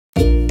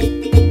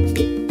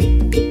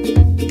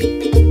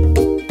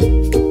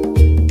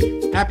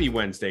Happy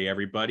Wednesday,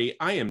 everybody.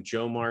 I am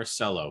Joe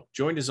Marcello,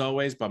 joined as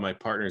always by my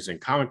partners in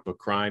comic book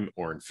crime,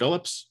 Orrin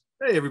Phillips.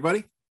 Hey,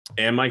 everybody.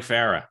 And Mike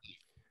Farah.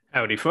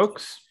 Howdy,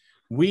 folks.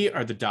 We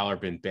are the Dollar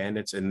Bin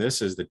Bandits, and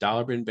this is the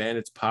Dollar Bin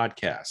Bandits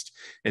podcast.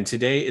 And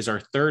today is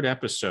our third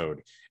episode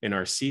in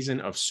our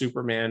season of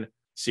Superman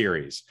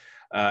series.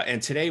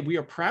 And today we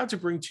are proud to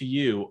bring to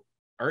you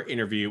our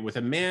interview with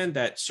a man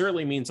that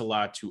certainly means a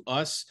lot to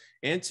us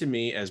and to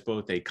me as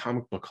both a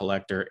comic book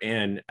collector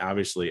and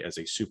obviously as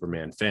a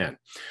Superman fan.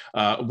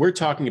 We're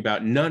talking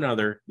about none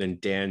other than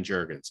Dan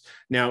Jurgens.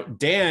 Now,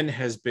 Dan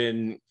has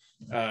been,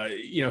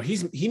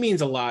 he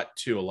means a lot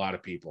to a lot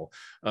of people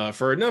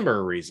for a number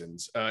of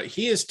reasons.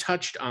 He has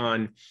touched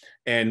on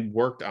and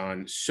worked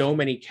on so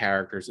many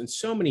characters and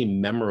so many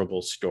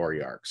memorable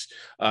story arcs.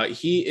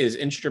 He is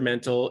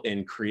instrumental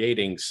in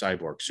creating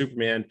Cyborg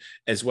Superman,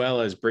 as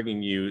well as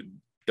bringing you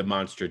the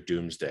monster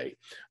Doomsday,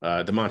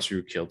 the monster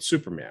who killed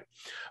Superman.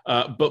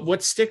 But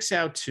what sticks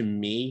out to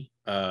me,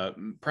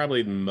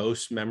 probably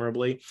most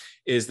memorably,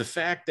 is the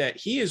fact that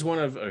he is one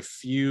of a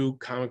few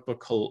comic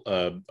book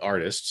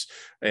artists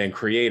and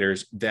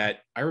creators that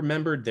I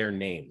remembered their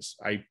names.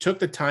 I took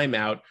the time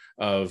out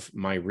of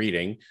my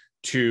reading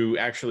to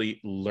actually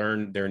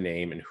learn their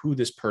name and who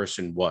this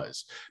person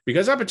was.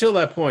 Because up until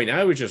that point,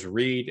 I would just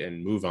read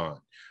and move on.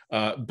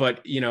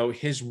 But,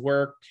 his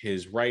work,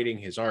 his writing,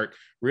 his art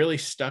really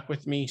stuck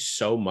with me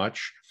so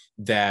much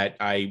that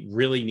I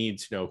really needed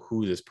to know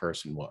who this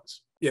person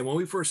was. Yeah, when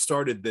we first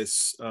started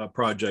this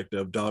project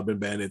of Dollar Bin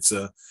Bandits,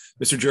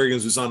 Mr.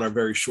 Jurgens was on our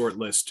very short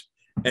list.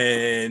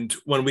 And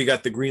when we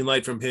got the green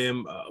light from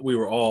him, we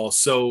were all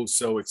so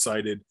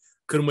excited.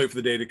 Couldn't wait for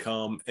the day to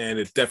come. And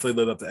it definitely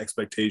lived up to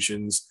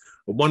expectations.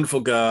 A wonderful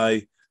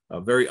guy,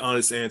 very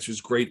honest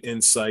answers, great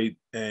insight,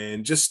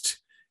 and just...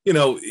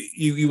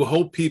 you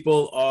hope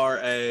people are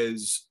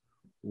as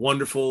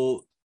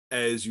wonderful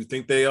as you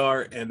think they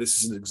are. And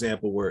this is an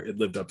example where it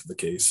lived up to the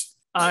case.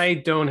 I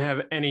don't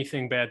have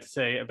anything bad to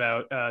say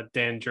about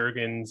Dan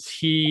Jurgens.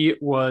 He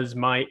was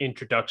my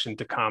introduction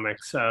to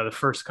comics. The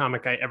first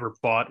comic I ever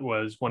bought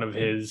was one of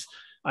his,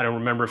 I don't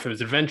remember if it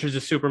was Adventures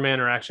of Superman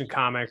or Action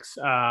Comics,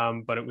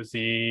 but it was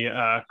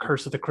the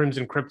Curse of the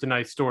Crimson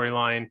Kryptonite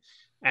storyline.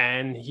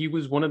 And he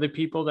was one of the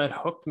people that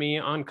hooked me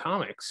on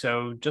comics.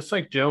 So just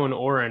like Joe and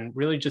Orrin,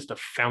 really just a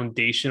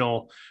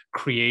foundational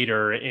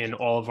creator in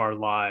all of our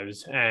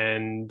lives.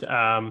 And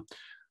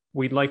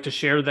we'd like to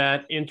share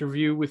that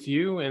interview with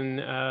you and,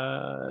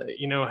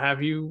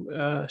 have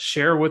you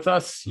share with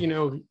us,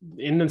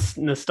 in the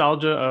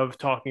nostalgia of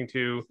talking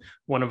to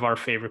one of our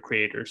favorite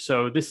creators.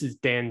 So this is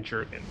Dan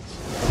Jurgens.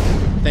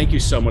 Thank you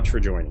so much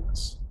for joining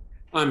us.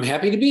 I'm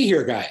happy to be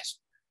here, guys.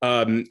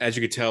 As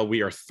you can tell,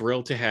 we are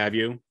thrilled to have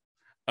you.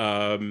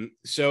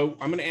 So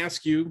I'm going to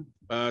ask you,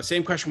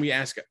 same question we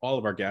ask all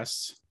of our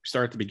guests.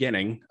 Start at the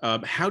beginning.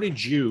 How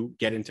did you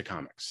get into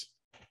comics?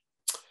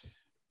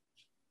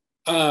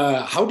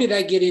 How did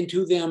I get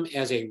into them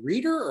as a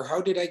reader, or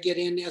how did I get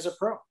in as a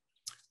pro?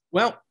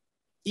 Well,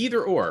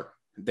 either or.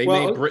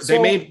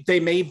 They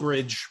may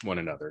bridge one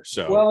another.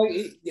 So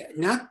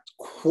not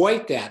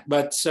quite that,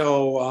 but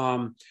so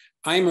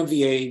I'm of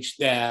the age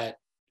that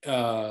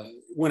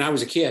when I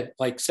was a kid,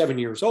 like 7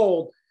 years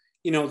old,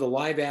 the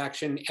live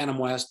action Adam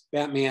West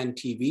Batman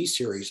TV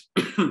series,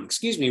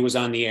 was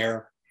on the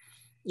air,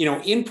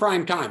 in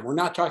prime time. We're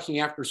not talking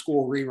after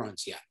school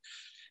reruns yet.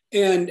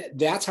 And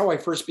that's how I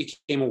first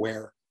became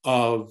aware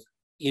of,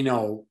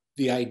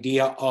 the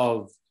idea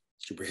of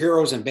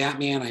superheroes and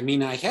Batman. I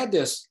mean, I had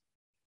this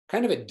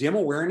kind of a dim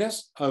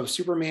awareness of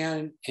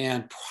Superman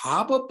and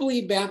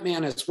probably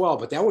Batman as well,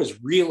 but that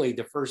was really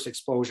the first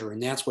exposure,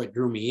 and that's what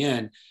drew me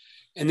in.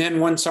 And then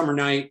one summer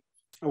night,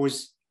 I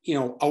was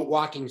out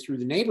walking through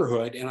the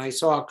neighborhood, and I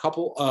saw a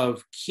couple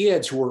of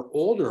kids who were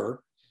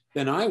older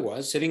than I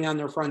was sitting on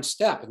their front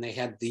step, and they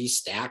had these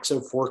stacks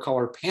of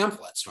 4-color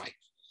pamphlets. So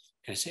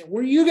I said,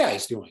 "What are you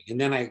guys doing?" And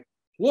then I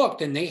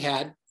looked, and they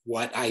had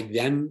what I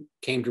then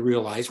came to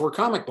realize were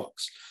comic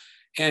books.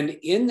 And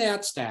in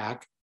that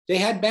stack, they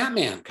had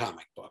Batman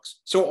comic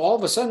books. So all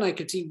of a sudden I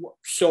could see,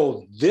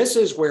 so this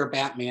is where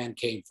Batman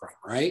came from,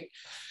 right?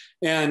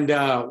 And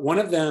one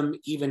of them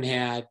even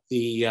had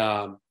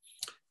the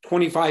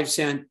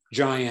 25-cent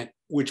giant,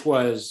 which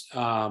was,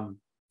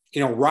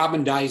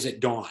 Robin Dies at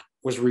Dawn,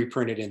 was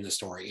reprinted in the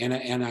story.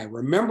 And I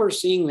remember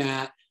seeing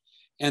that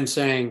and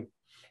saying,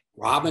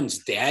 Robin's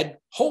dead?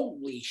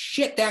 Holy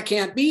shit, that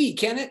can't be,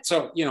 can it?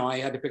 So, I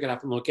had to pick it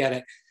up and look at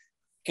it.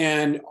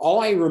 And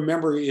all I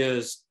remember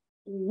is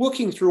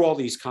looking through all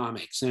these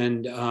comics,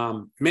 and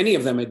many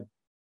of them had,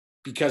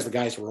 because the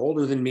guys were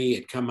older than me,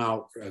 had come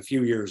out a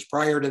few years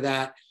prior to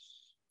that.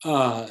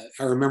 I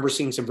remember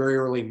seeing some very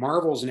early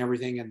Marvels and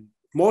everything. And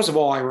most of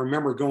all, I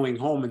remember going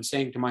home and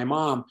saying to my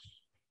mom,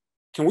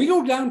 "Can we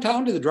go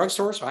downtown to the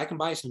drugstore so I can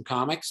buy some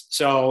comics?"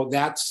 So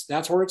that's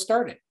where it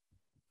started.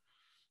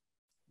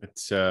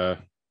 It's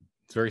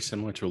very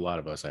similar to a lot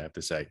of us, I have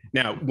to say.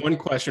 Now, one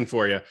question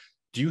for you.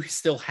 Do you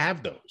still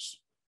have those?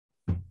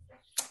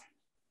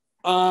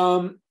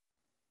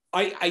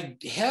 I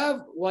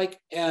have like,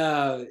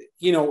 and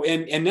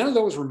none of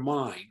those were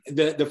mine.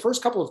 The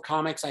first couple of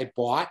comics I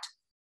bought,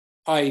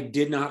 I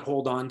did not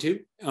hold on to,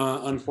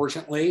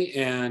 unfortunately.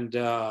 And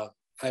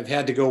I've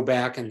had to go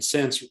back and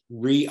since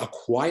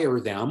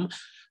reacquire them.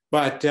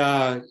 But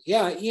at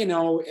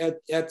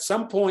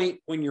some point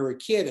when you're a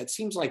kid, it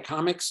seems like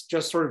comics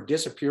just sort of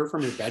disappear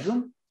from your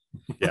bedroom,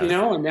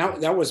 and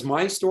that was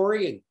my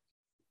story. And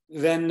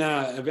then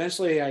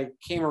eventually I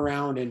came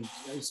around and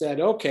I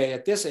said, okay,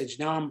 at this age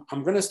now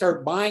I'm going to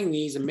start buying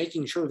these and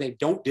making sure they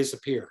don't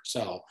disappear.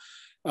 So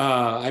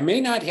I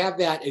may not have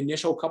that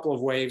initial couple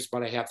of waves,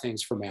 but I have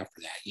things from after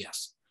that.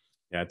 Yes.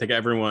 Yeah, I think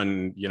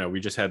everyone, we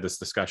just had this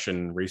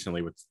discussion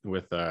recently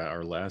with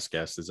our last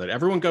guest, is that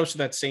everyone goes to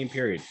that same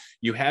period.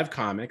 You have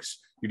comics,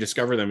 you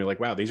discover them, you're like,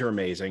 wow, these are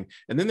amazing.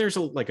 And then there's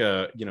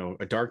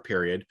a dark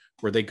period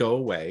where they go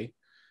away.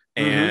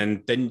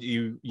 And then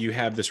you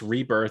have this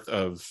rebirth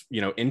of,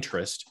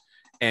 interest,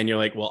 and you're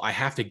like, well, I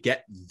have to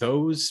get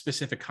those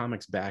specific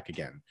comics back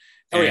again.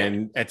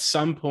 At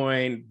some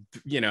point,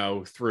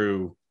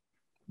 through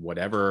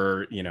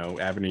whatever,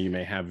 avenue you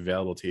may have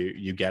available to you,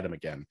 you get them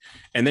again.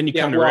 And then you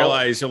come to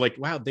realize, you're like,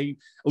 wow, at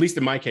least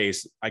in my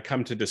case, I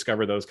come to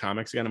discover those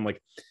comics again. I'm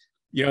like,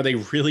 they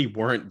really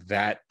weren't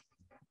that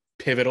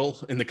pivotal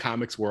in the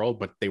comics world,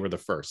 but they were the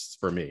first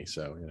for me.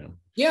 So,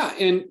 Yeah.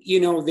 And,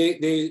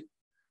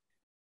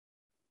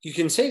 you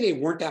can say they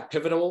weren't that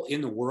pivotal in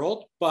the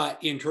world, but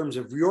in terms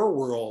of your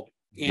world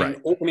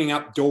and opening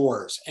up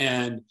doors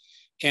and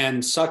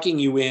sucking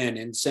you in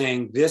and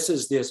saying, this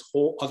is this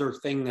whole other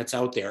thing that's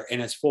out there.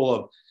 And it's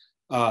full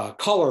of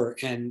color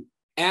and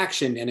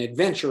action and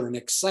adventure and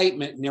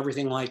excitement and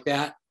everything like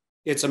that.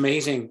 It's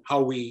amazing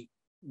how we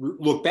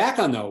look back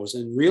on those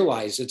and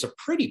realize it's a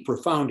pretty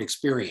profound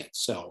experience.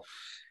 So,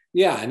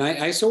 yeah. And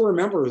I still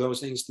remember those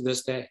things to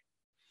this day.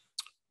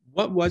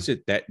 What was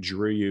it that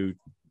drew you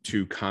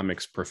to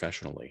comics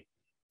professionally?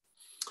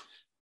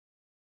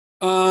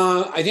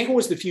 I think it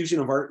was the fusion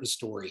of art and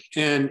story.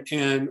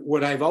 And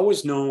what I've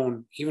always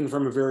known, even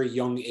from a very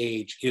young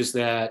age, is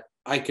that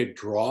I could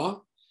draw.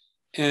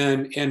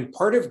 And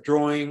part of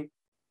drawing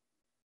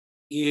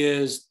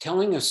is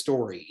telling a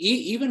story,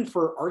 even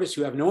for artists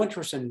who have no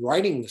interest in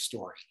writing the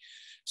story.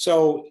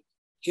 So,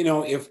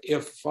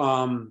 if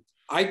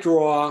I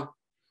draw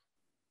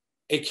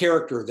a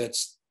character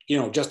that's,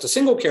 just a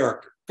single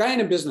character, guy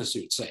in a business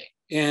suit, say,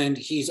 and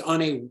he's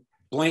on a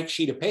blank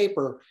sheet of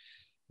paper,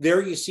 there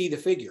you see the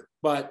figure.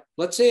 But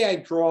let's say I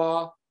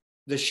draw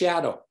the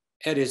shadow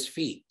at his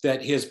feet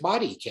that his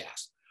body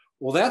casts.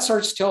 Well, that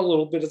starts to tell a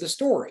little bit of the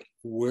story.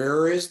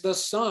 Where is the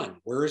sun?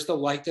 Where is the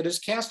light that is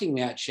casting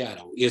that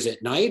shadow? Is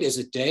it night? Is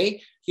it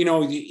day?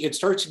 It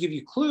starts to give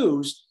you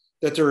clues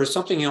that there is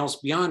something else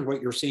beyond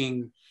what you're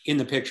seeing in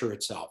the picture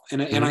itself.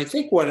 And I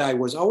think what I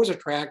was always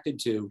attracted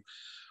to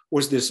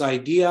was this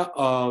idea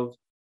of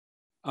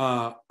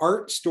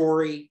art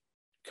story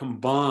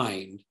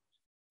combined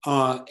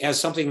as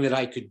something that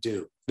I could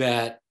do,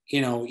 that,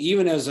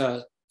 even as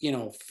a,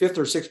 5th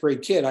or 6th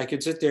grade kid, I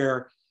could sit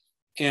there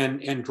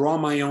and draw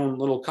my own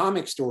little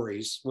comic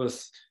stories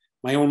with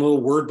my own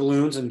little word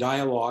balloons and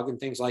dialogue and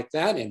things like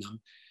that in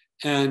them.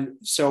 And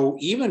so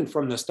even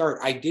from the start,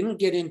 I didn't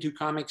get into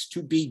comics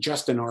to be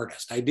just an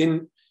artist. I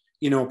didn't,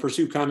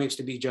 pursue comics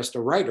to be just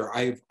a writer.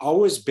 I've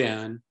always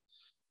been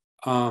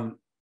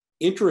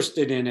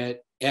interested in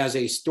it as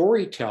a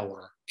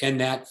storyteller, and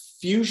that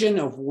fusion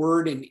of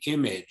word and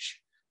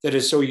image that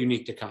is so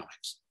unique to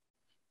comics.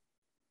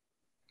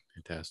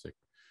 Fantastic.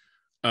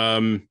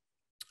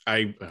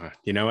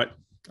 You know what?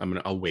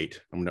 I'll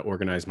wait. I'm going to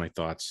organize my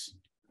thoughts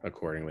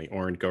accordingly.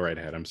 Oren, go right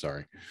ahead. I'm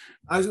sorry.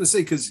 I was going to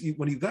say, because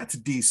when you got to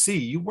DC,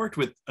 you worked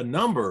with a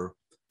number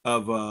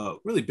of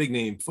really big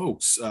name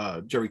folks,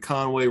 Jerry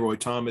Conway, Roy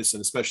Thomas,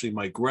 and especially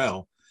Mike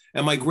Grell.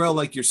 And Mike Grell,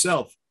 like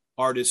yourself,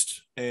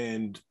 artist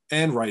and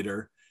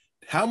writer.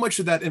 How much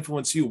did that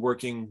influence you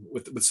working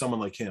with someone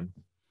like him?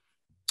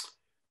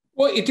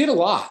 Well, it did a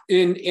lot.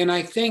 And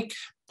I think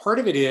part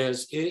of it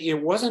is,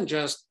 it wasn't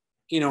just,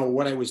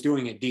 what I was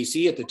doing at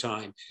DC at the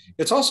time.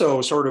 It's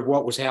also sort of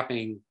what was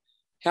happening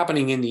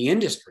in the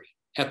industry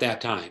at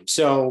that time.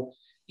 So,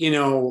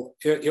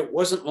 it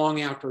wasn't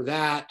long after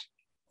that,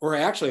 or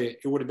actually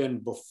it would have been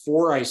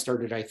before I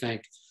started, I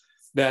think,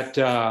 that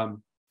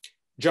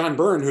John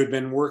Byrne, who had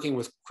been working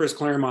with Chris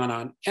Claremont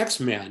on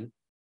X-Men,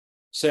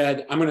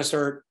 said, I'm going to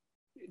start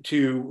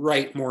to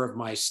write more of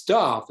my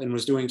stuff, and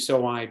was doing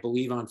so, I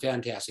believe, on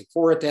Fantastic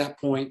Four at that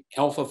point,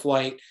 Alpha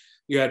Flight.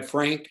 You had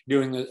Frank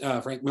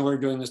Miller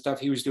doing the stuff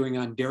he was doing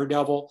on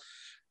Daredevil.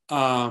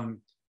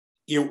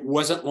 It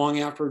wasn't long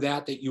after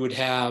that you would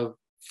have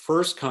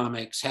first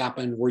comics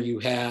happen where you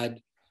had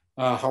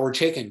Howard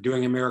Chaykin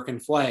doing American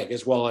Flag,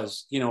 as well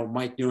as,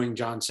 Mike doing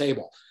John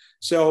Sable.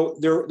 So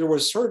there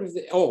was sort of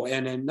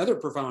and another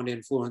profound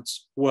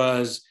influence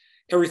was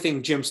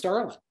everything Jim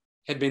Starlin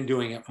had been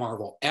doing at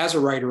Marvel as a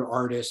writer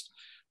artist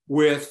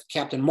with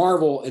Captain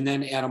Marvel and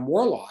then Adam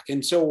Warlock.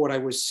 And so what I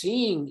was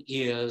seeing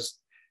is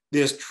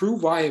this true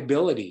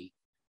viability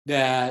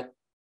that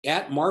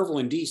at Marvel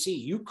and DC,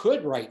 you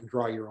could write and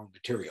draw your own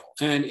material.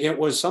 And it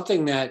was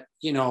something that,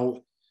 you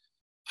know,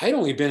 I'd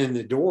only been in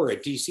the door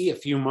at DC a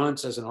few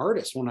months as an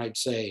artist when I'd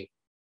say,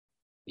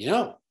 you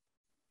know,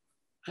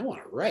 I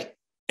want to write.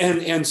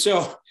 And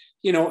so,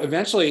 you know,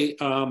 eventually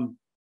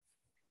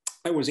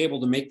I was able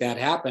to make that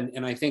happen.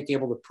 And I think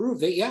able to prove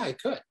that, yeah, I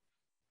could.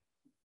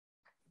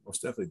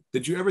 Most definitely.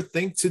 Did you ever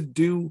think to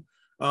do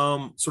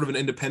sort of an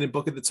independent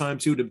book at the time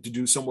too, to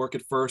do some work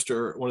at first,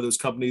 or one of those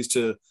companies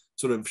to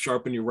sort of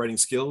sharpen your writing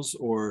skills,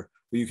 or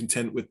were you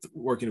content with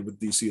working with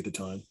DC at the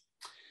time?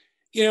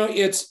 You know,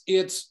 it's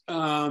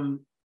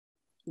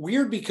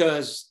weird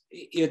because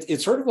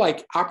it's sort of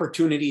like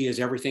opportunity is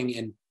everything.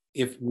 And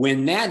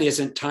when that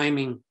isn't,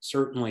 timing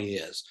certainly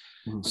is.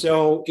 Mm-hmm.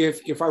 So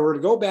if I were to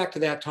go back to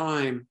that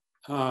time,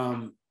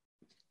 you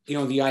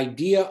know, the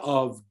idea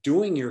of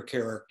doing your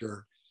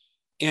character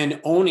and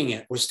owning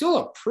it was still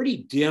a pretty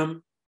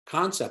dim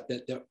concept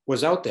that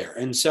was out there.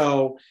 And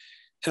so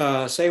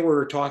say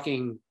we're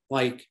talking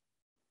like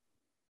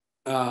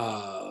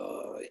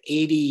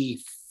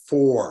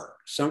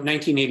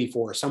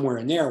 1984, somewhere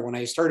in there, when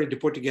I started to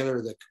put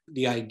together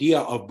the idea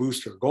of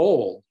Booster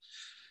Gold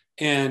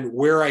and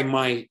where I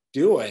might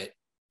do it,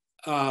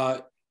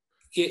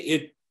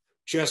 it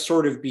just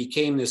sort of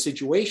became the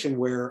situation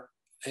where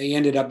I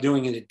ended up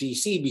doing it at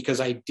DC because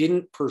I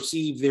didn't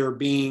perceive there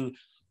being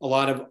a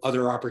lot of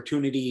other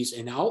opportunities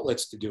and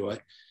outlets to do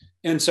it.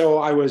 And so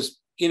I was,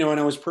 you know, and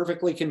I was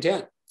perfectly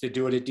content to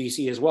do it at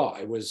DC as well.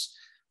 I was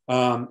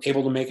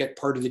able to make it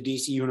part of the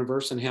DC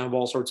universe and have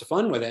all sorts of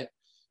fun with it.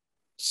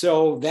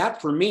 So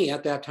that for me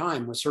at that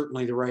time was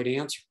certainly the right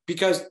answer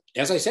because,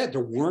 as I said,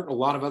 there weren't a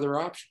lot of other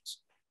options.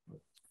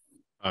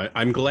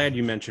 I'm glad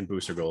you mentioned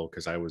Booster Gold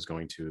because I was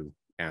going to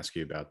ask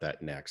you about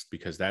that next,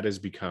 because that has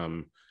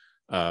become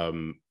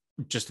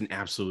just an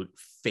absolute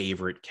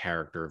favorite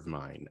character of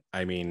mine.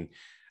 I mean,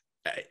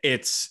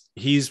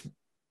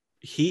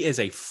 he is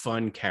a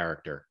fun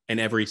character in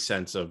every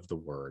sense of the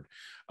word.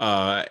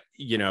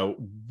 You know,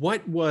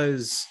 what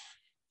was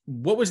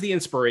the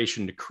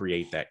inspiration to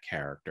create that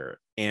character?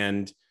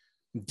 And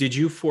did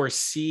you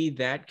foresee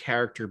that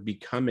character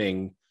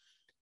becoming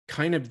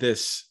kind of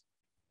this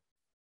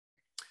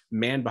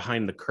man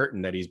behind the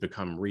curtain that he's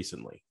become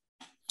recently?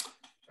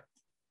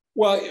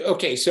 Well,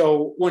 okay.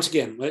 So once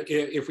again,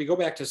 if we go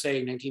back to say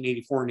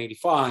 1984 and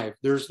 85,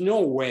 there's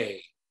no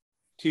way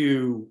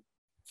to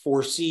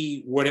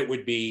foresee what it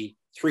would be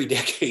 3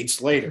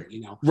 decades later,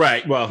 you know?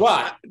 Right. Well,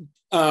 but,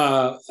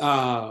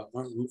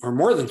 or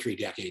more than 3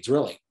 decades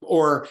really,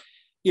 or,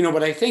 you know,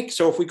 but I think,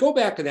 so if we go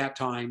back to that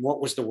time, what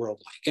was the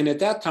world like? And at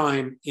that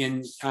time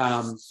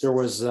there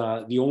was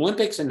the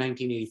Olympics in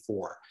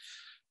 1984.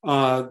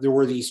 There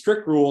were these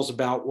strict rules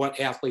about what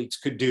athletes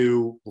could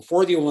do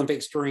before the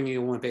Olympics, during the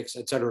Olympics,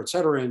 et cetera,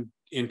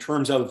 in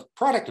terms of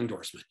product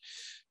endorsement.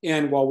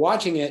 And while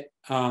watching it,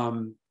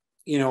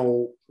 you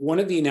know, one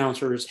of the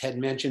announcers had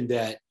mentioned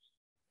that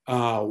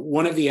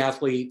one of the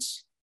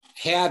athletes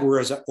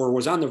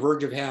was on the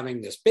verge of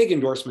having this big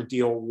endorsement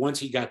deal once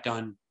he got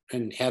done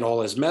and had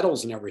all his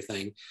medals and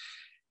everything.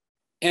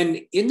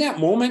 And in that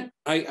moment,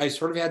 I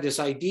sort of had this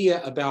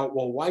idea about,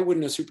 well, why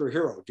wouldn't a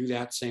superhero do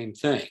that same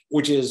thing?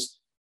 Which is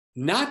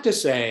not to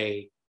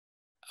say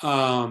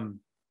have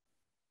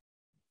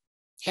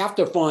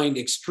to find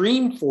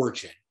extreme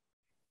fortune,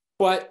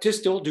 but to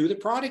still do the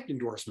product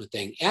endorsement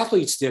thing.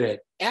 Athletes did it,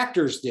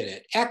 actors did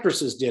it,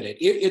 actresses did it.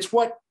 It's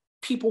what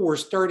people were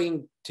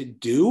starting to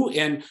do.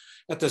 And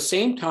at the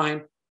same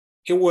time,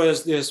 it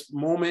was this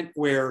moment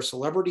where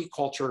celebrity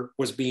culture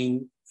was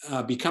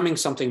becoming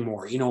something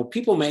more. You know,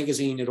 People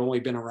magazine had only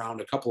been around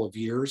a couple of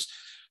years.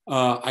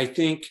 I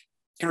think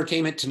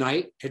Entertainment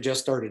Tonight had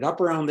just started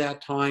up around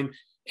that time.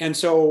 And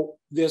so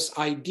this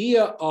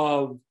idea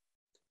of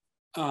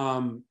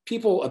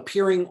people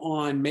appearing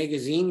on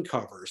magazine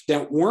covers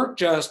that weren't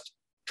just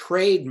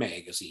trade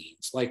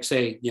magazines, like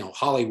say, you know,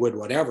 Hollywood,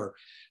 whatever,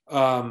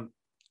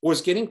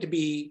 was getting to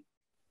be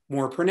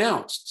more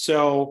pronounced.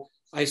 So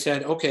I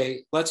said,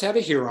 okay, let's have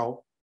a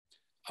hero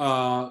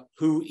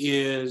who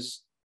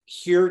is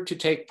here to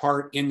take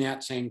part in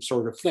that same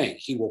sort of thing.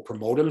 He will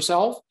promote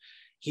himself.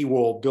 He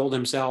will build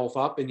himself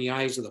up in the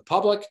eyes of the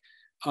public.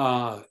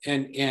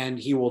 And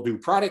he will do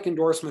product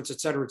endorsements, et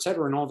cetera,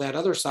 and all that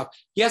other stuff.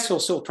 Yes, he'll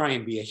still try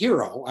and be a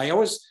hero. I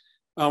always,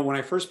 when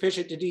I first pitched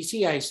it to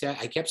DC,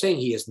 I kept saying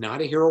he is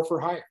not a hero for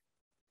hire.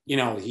 You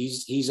know,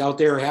 he's out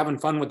there having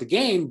fun with the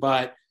game,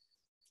 but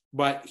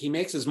he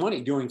makes his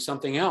money doing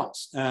something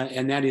else,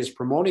 and that is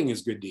promoting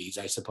his good deeds,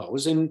 I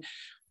suppose. And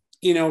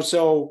you know,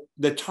 so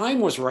the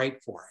time was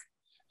right for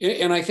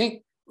it. And I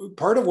think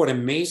part of what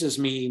amazes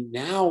me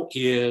now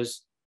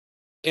is,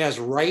 as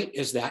right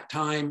as that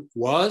time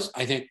was,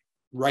 I think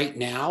right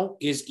now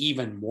is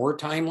even more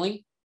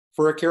timely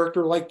for a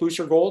character like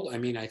Booster Gold. I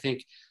mean, I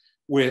think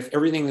with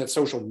everything that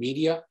social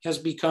media has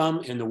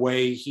become and the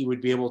way he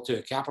would be able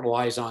to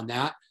capitalize on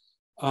that,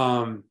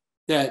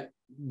 that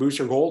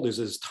Booster Gold is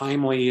as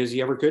timely as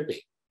he ever could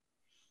be.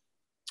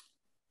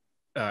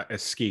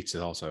 As Skeets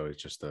is also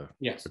just the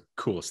yes.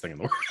 coolest thing in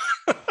the world.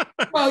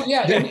 Well,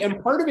 yeah,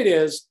 and part of it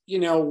is,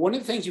 one of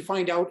the things you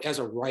find out as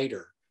a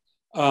writer,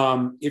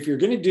 if you're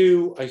going to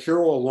do a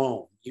hero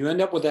alone, you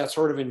end up with that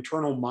sort of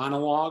internal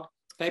monologue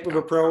type of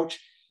approach.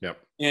 Yep.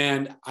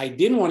 And I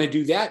didn't want to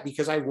do that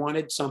because I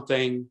wanted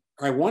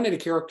a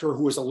character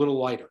who was a little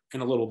lighter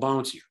and a little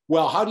bouncier.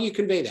 Well, how do you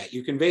convey that?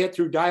 You convey it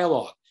through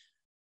dialogue.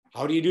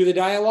 How do you do the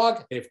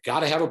dialogue? They've got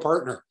to have a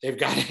partner. They've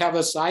got to have a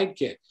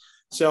sidekick.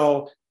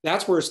 So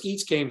that's where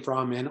Skeets came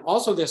from. And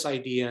also this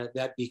idea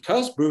that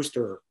because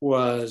Booster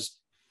was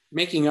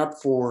making up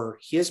for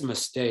his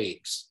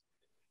mistakes,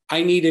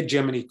 I needed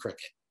Jiminy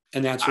Cricket.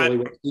 And that's really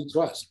what Skeets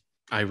was.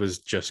 I was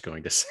just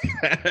going to say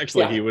that.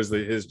 Actually, he was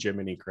his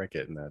Jiminy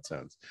Cricket in that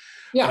sense.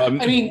 Yeah. I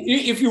mean,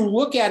 if you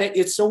look at it,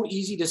 it's so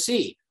easy to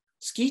see.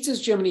 Skeets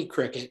is Jiminy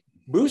Cricket.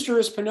 Booster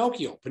is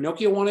Pinocchio.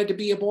 Pinocchio wanted to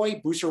be a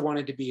boy. Booster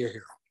wanted to be a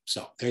hero.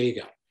 So there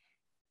you go.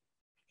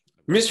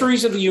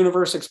 Mysteries of the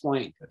universe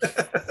explained.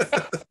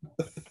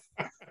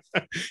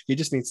 He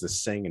just needs to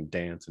sing and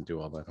dance and do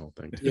all that whole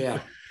thing. Yeah.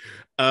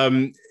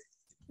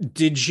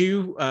 Did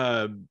you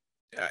and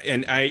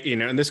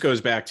and this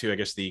goes back to, I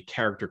guess, the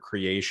character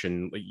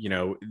creation,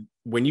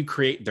 when you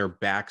create their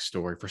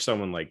backstory for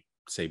someone like,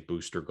 say,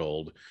 Booster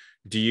Gold,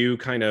 do you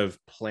kind of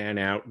plan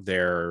out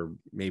their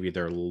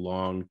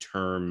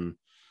long-term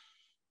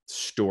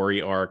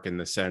story arc in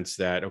the sense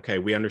that, okay,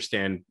 we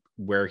understand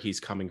where he's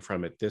coming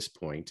from at this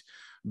point,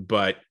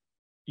 but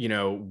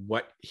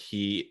what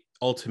he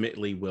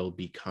ultimately will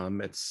become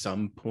at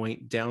some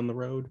point down the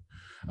road?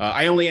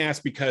 I only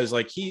ask because,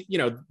 like,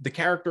 the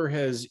character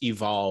has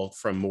evolved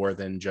from more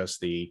than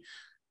just the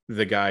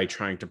guy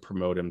trying to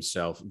promote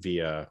himself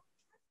via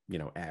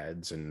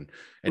ads and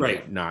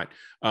right. whatnot.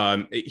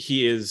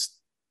 He's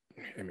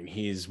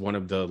one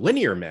of the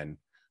linear men,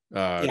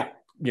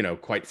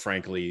 quite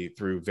frankly,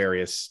 through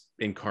various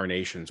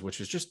incarnations, which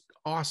is just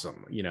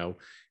awesome. He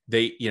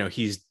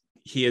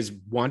has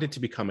wanted to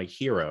become a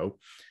hero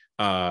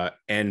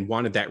and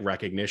wanted that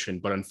recognition,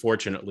 but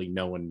unfortunately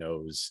no one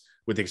knows,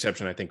 with the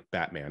exception, I think,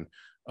 Batman,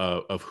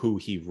 of who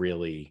he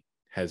really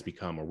has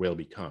become or will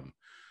become.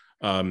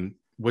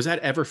 Was that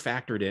ever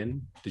factored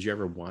in? Did you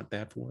ever want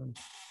that for him?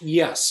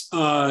 Yes.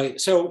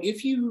 So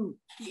if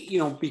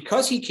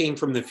because he came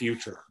from the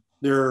future,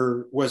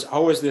 there was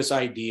always this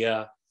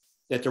idea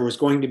that there was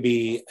going to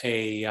be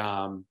a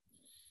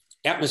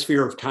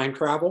atmosphere of time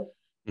travel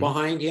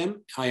behind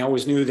him. I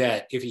always knew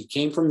that if he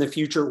came from the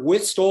future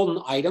with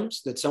stolen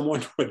items, that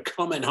someone would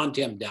come and hunt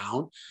him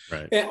down.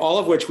 Right. And all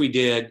of which we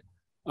did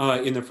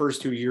in the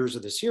first 2 years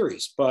of the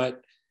series.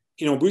 But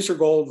Booster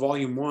Gold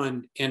Volume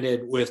 1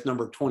 ended with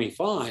number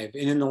 25.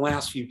 And in the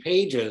last few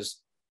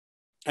pages,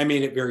 I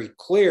made it very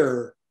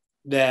clear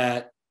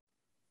that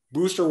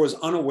Booster was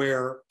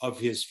unaware of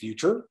his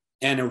future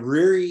and a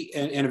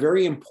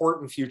very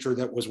important future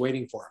that was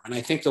waiting for him. And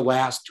I think the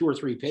last 2 or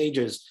 3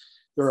 pages,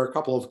 there are a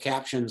couple of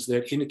captions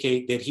that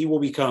indicate that he will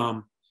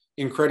become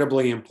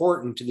incredibly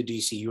important to the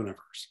DC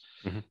universe.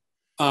 Mm-hmm.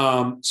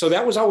 So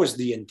that was always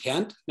the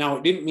intent. Now,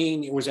 it didn't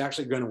mean it was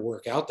actually going to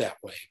work out that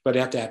way, but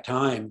at that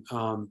time,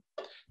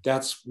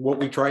 that's what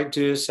we tried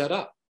to set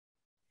up.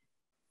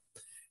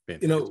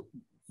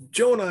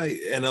 Joe and I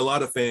and a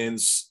lot of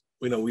fans,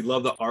 we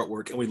love the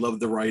artwork and we love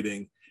the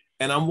writing.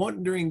 And I'm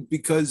wondering,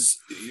 because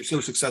you're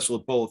so successful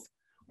at both,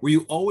 were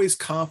you always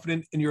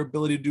confident in your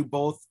ability to do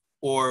both?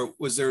 Or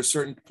was there a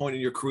certain point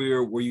in your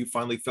career where you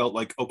finally felt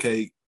like,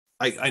 okay,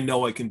 I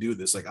know I can do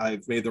this. Like,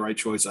 I've made the right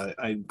choice.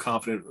 I'm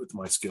confident with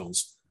my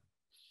skills.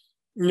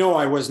 No,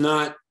 I was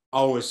not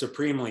always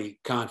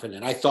supremely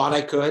confident. I thought I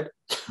could.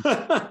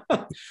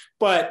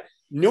 But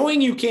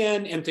knowing you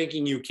can and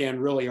thinking you can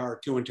really are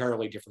two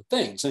entirely different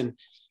things. And,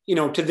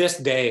 to this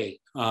day,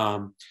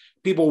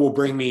 people will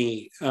bring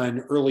me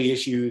an early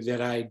issue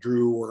that I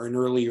drew or an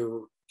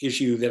earlier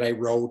issue that I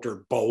wrote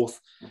or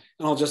both. And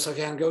I'll just look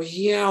at it and go,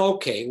 yeah,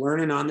 okay,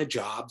 learning on the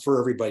job for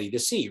everybody to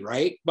see,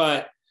 right?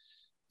 But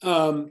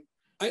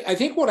I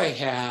think what I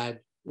had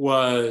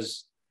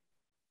was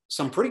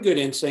some pretty good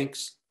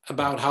instincts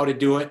about how to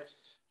do it.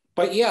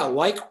 But yeah,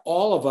 like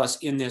all of us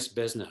in this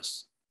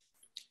business,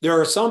 there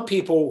are some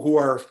people who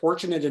are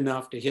fortunate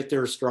enough to hit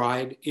their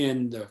stride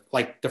in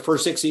the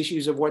first 6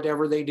 issues of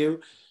whatever they do.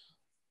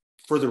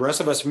 For the rest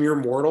of us mere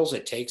mortals,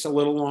 it takes a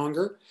little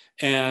longer.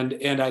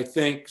 And I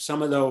think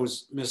some of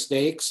those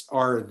mistakes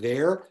are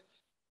there.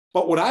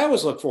 But what I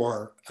always look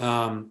for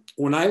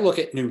when I look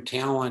at new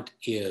talent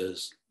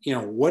is,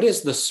 what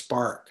is the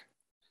spark?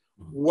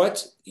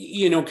 What's,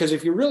 because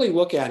if you really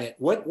look at it,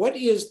 what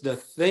is the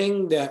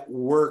thing that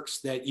works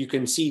that you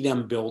can see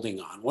them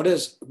building on?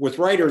 With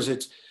writers,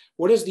 it's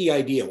what is the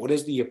idea? What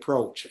is the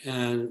approach?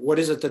 And what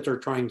is it that they're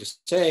trying to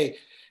say?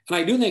 And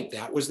I do think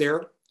that was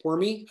there for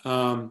me.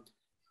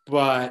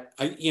 But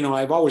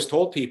I've always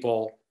told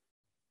people,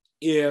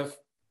 if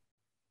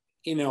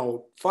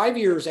 5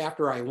 years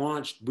after I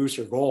launched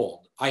Booster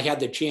Gold, I had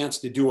the chance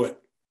to do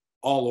it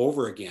all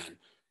over again,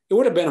 it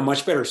would have been a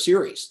much better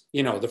series,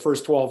 the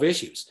first 12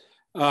 issues.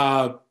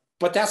 But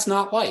that's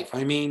not life.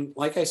 I mean,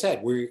 like I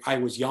said, I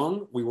was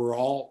young, we were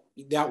all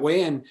that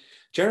way, and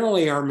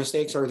generally our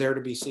mistakes are there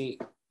to be seen.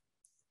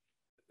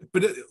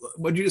 But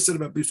what you just said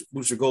about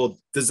Booster Gold,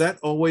 does that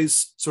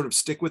always sort of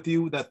stick with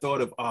you? That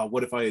thought of,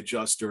 what if I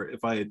adjust, or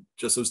if I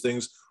adjust those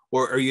things,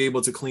 or are you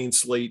able to clean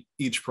slate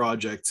each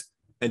project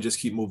and just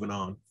keep moving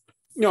on?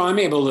 No, I'm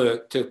able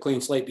to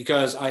clean slate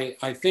because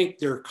I think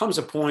there comes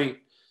a point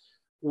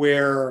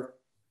where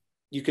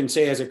you can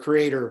say as a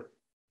creator,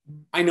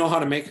 I know how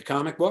to make a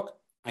comic book.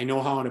 I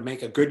know how to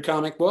make a good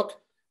comic book.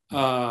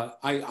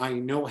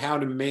 I know how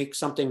to make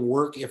something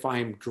work if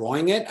I'm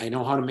drawing it. I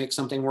know how to make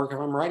something work if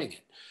I'm writing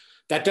it.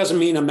 That doesn't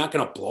mean I'm not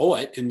going to blow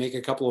it and make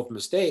a couple of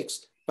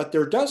mistakes, but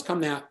there does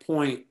come that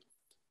point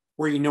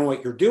where you know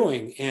what you're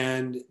doing.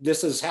 And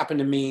this has happened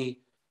to me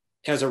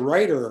as a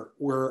writer,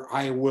 where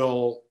I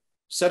will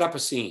set up a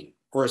scene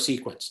or a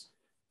sequence,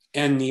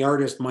 and the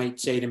artist might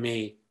say to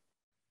me,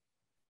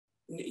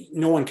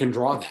 no one can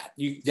draw that.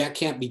 That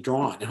can't be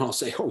drawn. And I'll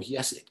say, oh,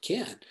 yes, it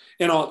can.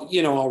 And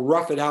I'll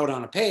rough it out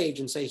on a page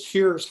and say,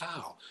 here's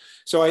how.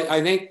 So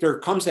I think there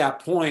comes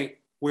that point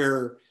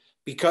where,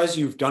 because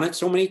you've done it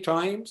so many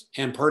times,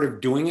 and part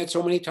of doing it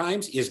so many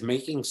times is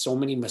making so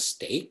many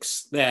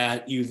mistakes,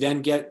 that you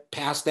then get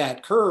past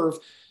that curve,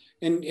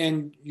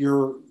 and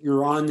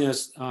you're on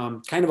this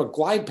kind of a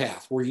glide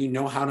path where you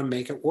know how to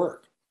make it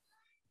work.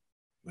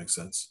 Makes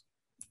sense.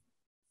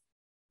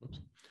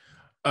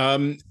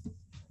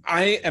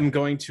 I am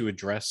going to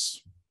address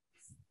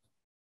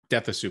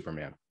Death of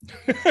Superman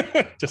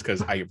just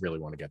because I really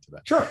want to get to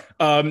that. Sure.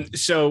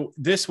 So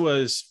this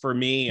was, for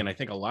me, and I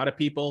think a lot of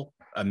people,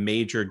 a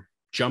major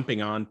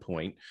jumping on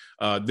point.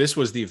 This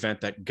was the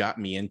event that got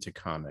me into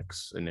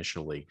comics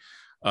initially.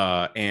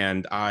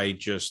 And I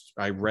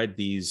read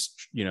these,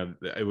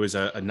 it was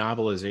a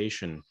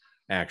novelization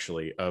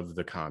actually of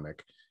the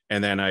comic.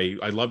 And then I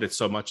loved it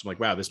so much. I'm like,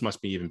 wow, this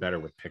must be even better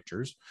with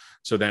pictures.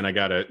 So then I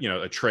got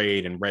a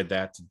trade and read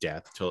that to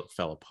death till it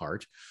fell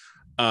apart.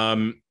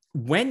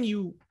 When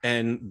you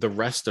and the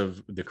rest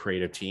of the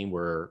creative team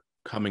were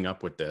coming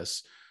up with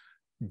this,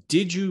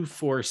 did you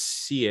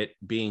foresee it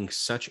being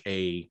such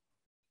a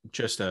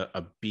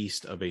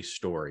beast of a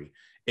story?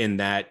 In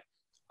that,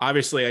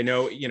 obviously, I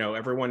know,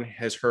 everyone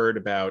has heard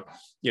about,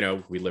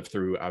 we lived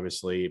through,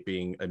 obviously, it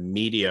being a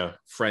media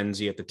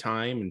frenzy at the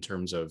time in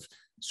terms of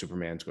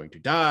Superman's going to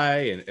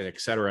die and et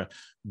cetera.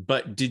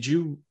 But did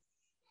you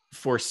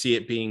foresee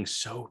it being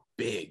so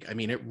big? I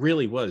mean, it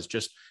really was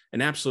just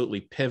an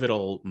absolutely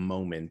pivotal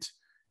moment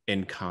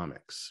in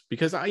comics,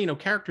 because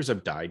characters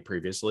have died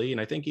previously, and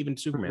I think even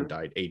Superman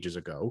died ages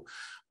ago,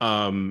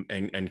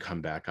 and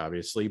come back,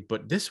 obviously.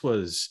 But this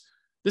was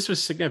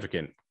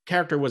significant.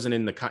 Character wasn't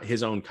in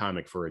his own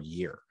comic for a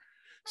year,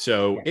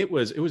 so it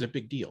was a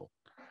big deal.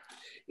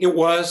 It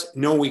was.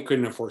 No, we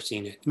couldn't have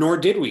foreseen it, nor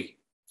did we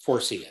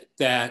foresee it.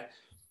 That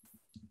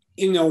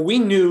we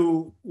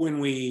knew when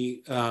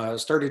we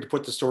started to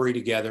put the story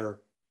together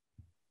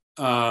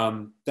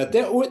that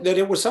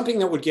it was something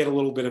that would get a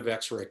little bit of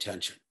extra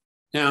attention.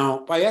 Now,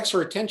 by extra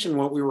attention,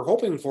 what we were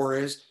hoping for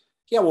is,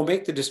 we'll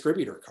make the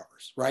distributor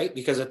covers, right?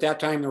 Because at that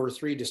time there were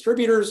 3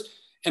 distributors,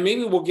 and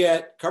maybe we'll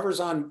get covers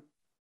on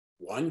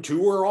 1,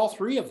 2, or all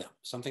 3 of them,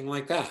 something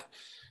like that,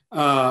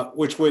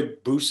 which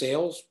would boost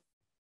sales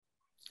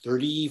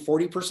 30,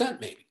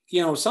 40% maybe,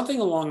 something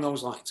along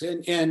those lines.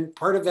 And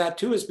part of that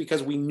too is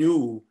because we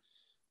knew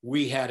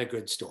we had a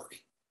good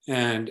story,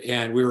 and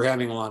we were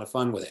having a lot of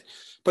fun with it.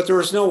 But there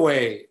was no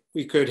way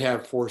we could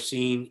have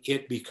foreseen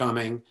it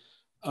becoming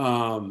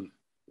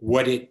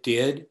what it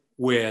did,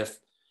 with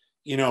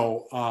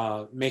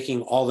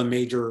making all the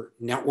major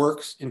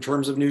networks in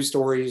terms of news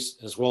stories,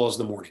 as well as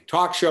the morning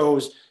talk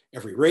shows,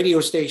 every radio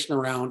station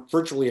around,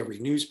 virtually every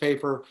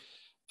newspaper,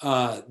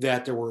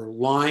 that there were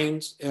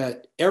lines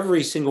at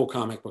every single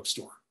comic book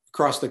store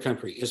across the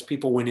country as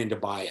people went in to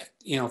buy it,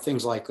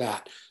 things like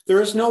that.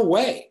 There is no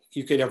way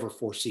you could ever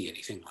foresee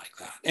anything like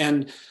that.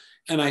 And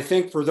I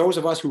think for those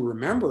of us who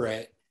remember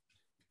it,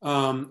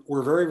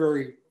 we're very,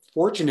 very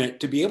fortunate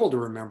to be able to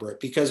remember it,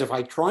 because if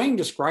I try and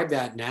describe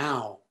that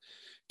now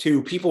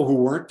to people who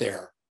weren't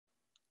there,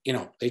 you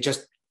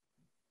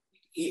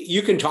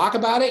can talk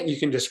about it and you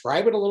can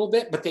describe it a little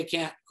bit, but they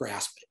can't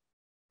grasp it.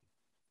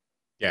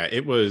 Yeah,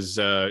 it was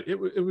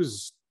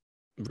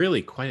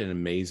really quite an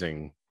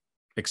amazing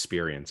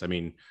experience. I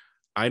mean,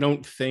 I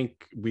don't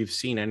think we've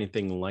seen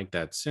anything like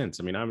that since.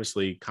 I mean,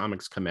 obviously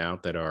comics come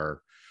out that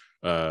are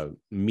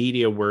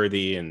media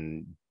worthy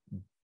and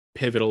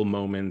pivotal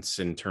moments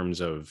in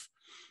terms of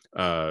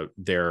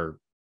their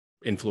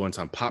influence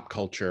on pop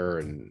culture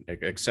and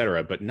et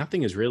cetera, but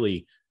nothing has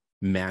really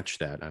matched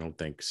that, I don't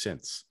think,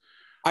 since.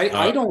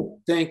 I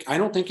don't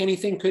think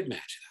anything could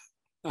match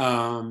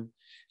that.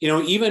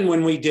 Even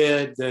when we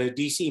did the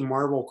DC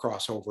Marvel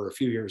crossover a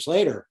few years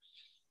later,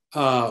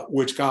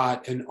 which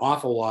got an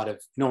awful lot of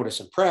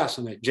notice and press,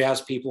 and it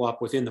jazzed people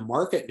up within the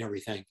market and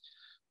everything,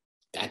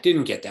 that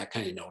didn't get that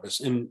kind of notice.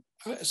 And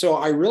so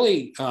I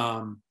really,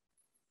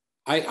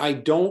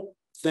 I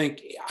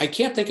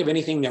can't think of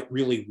anything that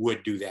really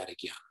would do that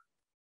again.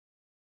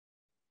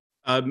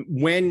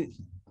 When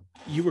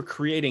you were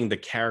creating the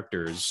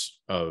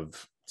characters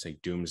of, say,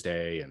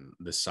 Doomsday and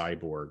the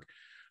Cyborg,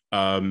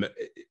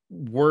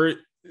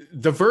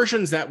 the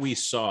versions that we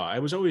saw, I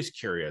was always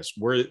curious,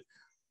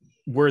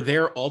 were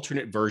there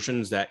alternate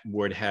versions that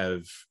would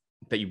have,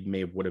 that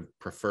you would have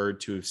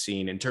preferred to have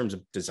seen in terms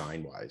of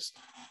design wise?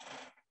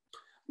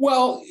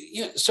 Well,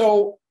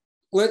 so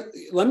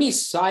let me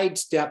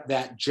sidestep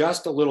that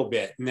just a little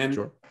bit, and then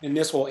Sure. and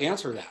this will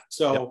answer that.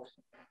 So Yep.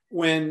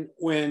 when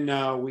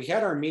we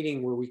had our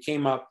meeting where we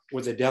came up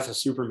with the death of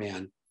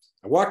Superman,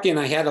 I walked in,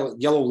 I had a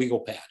yellow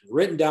legal pad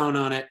written down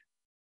on it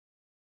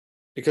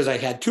because I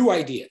had two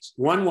ideas.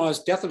 One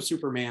was death of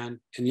Superman,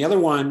 and the other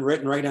one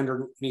written right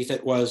underneath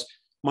it was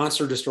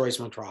monster destroys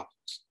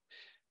Metropolis.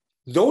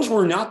 Those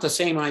were not the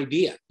same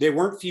idea. They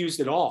weren't fused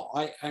at all.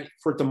 I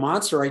for the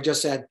monster, I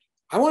just said,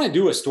 I want to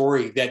do a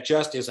story that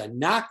just is a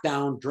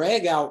knockdown,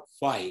 drag out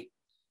fight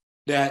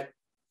that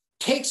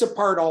takes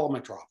apart all of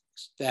Metropolis.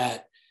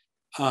 That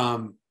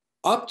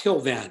up till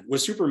then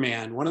with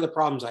Superman, one of the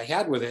problems I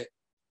had with it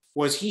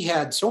was he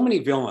had so many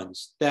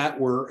villains that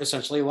were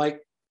essentially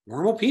like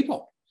normal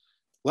people.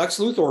 Lex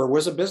Luthor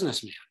was a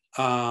businessman.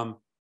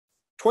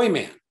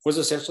 Toyman was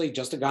essentially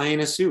just a guy in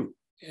a suit.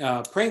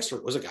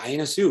 Prankster was a guy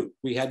in a suit.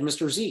 We had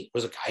Mr. Z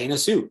was a guy in a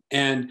suit.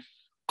 And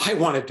I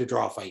wanted to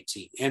draw a fight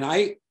scene. And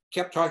I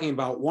kept talking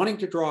about wanting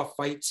to draw a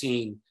fight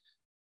scene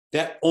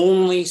that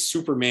only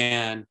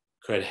Superman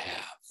could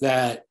have,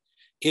 that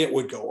it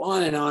would go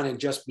on and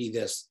just be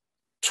this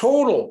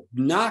total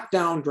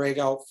knockdown, drag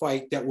out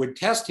fight that would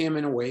test him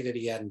in a way that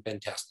he hadn't been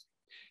tested.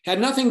 Had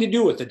nothing to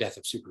do with the death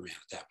of Superman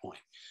at that point.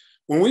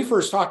 When we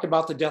first talked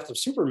about the death of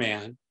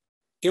Superman,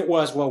 it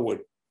was, well,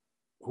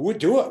 who would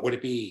do it? Would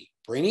it be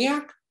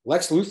Brainiac,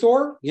 Lex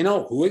Luthor?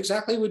 Who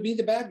exactly would be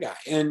the bad guy?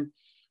 And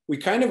we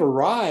kind of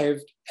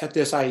arrived at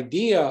this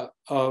idea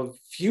of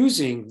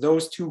fusing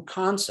those two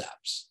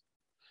concepts.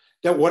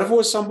 That what if it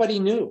was somebody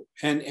new?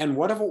 And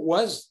what if it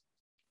was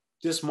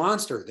this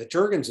monster that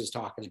Jurgens is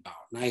talking about?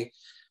 And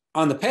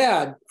on the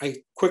pad, I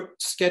quick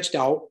sketched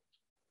out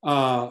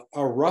a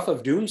rough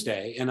of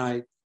Doomsday.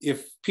 And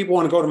if people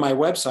want to go to my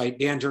website,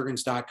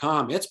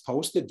 danjurgens.com, it's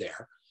posted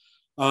there.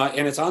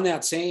 And it's on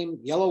that same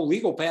yellow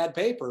legal pad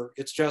paper.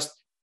 It's just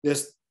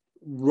this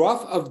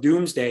rough of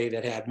Doomsday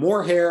that had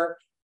more hair,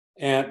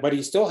 but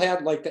he still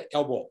had like the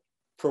elbow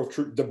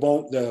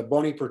the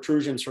bony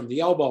protrusions from the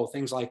elbow,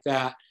 things like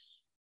that.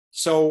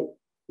 So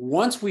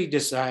once we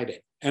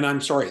decided, and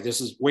I'm sorry,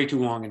 this is way too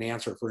long an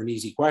answer for an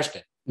easy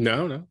question.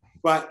 No.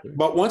 But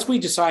once we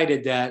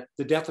decided that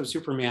the death of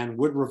Superman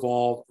would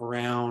revolve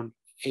around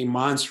a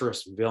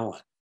monstrous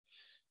villain,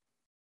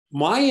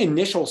 my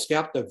initial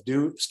sketch of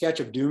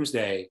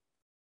Doomsday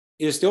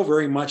is still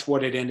very much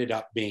what it ended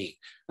up being.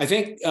 I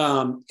think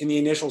in the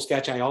initial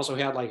sketch, I also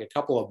had like a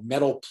couple of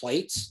metal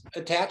plates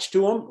attached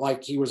to him,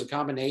 like he was a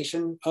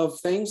combination of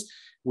things.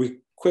 We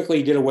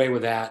quickly did away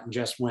with that and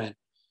just went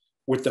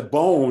with the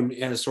bone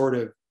as sort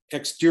of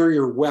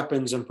exterior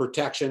weapons and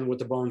protection with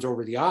the bones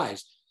over the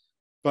eyes.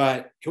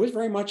 But it was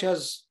very much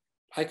as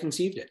I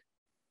conceived it.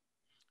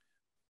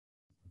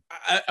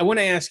 I want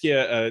to ask you,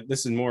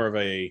 this is more of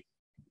a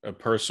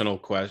personal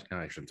question. No,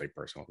 I shouldn't say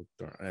personal.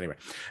 Anyway,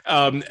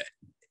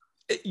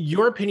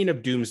 your opinion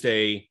of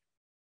Doomsday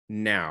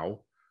now,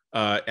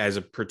 as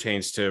it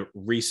pertains to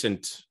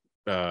recent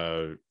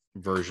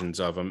versions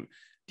of him,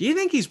 do you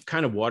think he's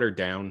kind of watered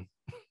down?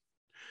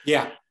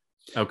 Yeah.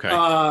 Okay.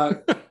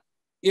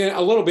 Yeah,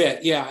 a little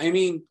bit. Yeah. I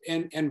mean,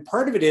 and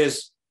part of it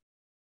is,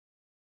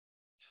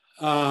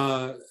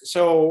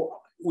 so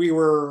we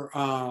were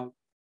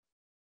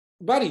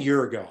about a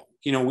year ago,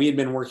 we had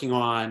been working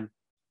on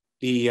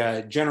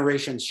the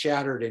Generations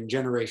Shattered and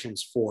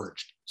Generations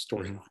Forged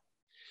storyline. Mm-hmm.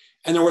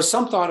 And there was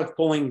some thought of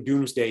pulling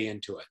Doomsday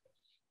into it.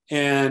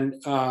 And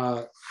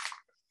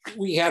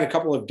we had a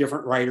couple of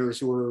different writers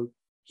who were,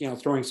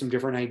 throwing some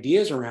different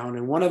ideas around.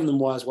 And one of them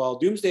was, well,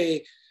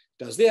 Doomsday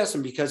does this,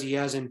 and because he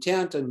has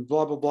intent and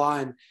blah, blah,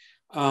 blah.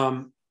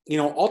 And,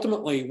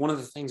 ultimately, one of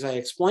the things I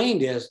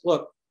explained is,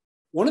 look,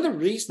 one of the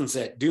reasons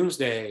that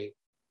Doomsday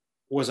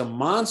was a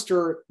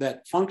monster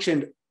that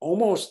functioned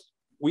almost,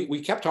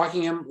 we kept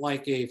talking him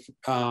like a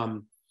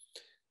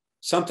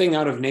something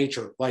out of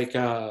nature, like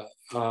a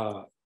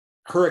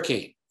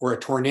hurricane or a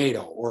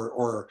tornado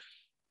or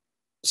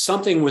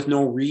something with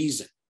no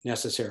reason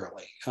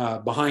necessarily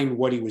behind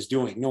what he was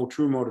doing, no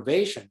true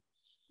motivation,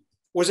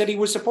 was that he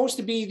was supposed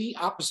to be the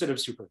opposite of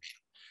Superman.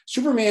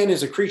 Superman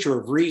is a creature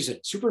of reason.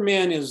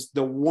 Superman is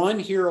the one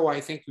hero, I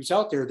think, who's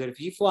out there that if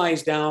he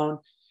flies down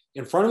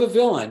in front of a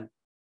villain,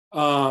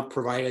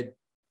 provided,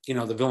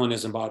 the villain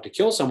is about to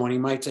kill someone, he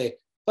might say,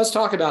 let's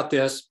talk about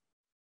this.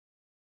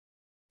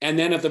 And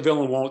then if the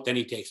villain won't, then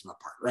he takes him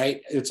apart,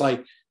 right? It's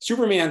like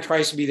Superman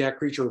tries to be that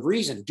creature of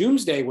reason.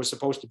 Doomsday was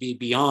supposed to be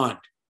beyond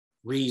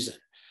reason.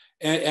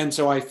 And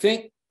so I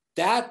think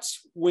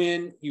that's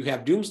when you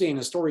have Doomsday in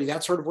a story,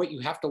 that's sort of what you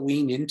have to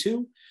lean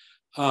into.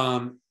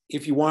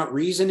 If you want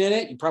reason in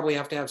it, you probably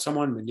have to have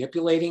someone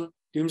manipulating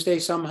Doomsday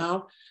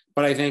somehow.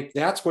 But I think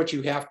that's what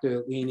you have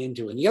to lean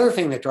into. And the other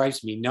thing that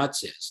drives me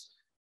nuts is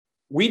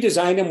we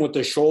designed him with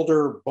the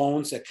shoulder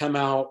bones that come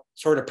out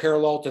sort of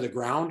parallel to the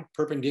ground,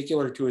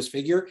 perpendicular to his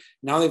figure.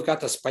 Now they've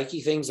got the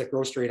spiky things that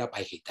grow straight up.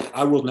 I hate that.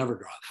 I will never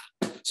draw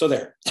that. So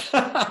there.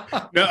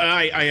 No,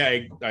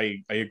 I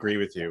agree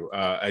with you.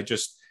 I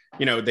just,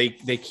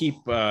 they keep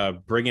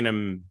bringing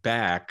him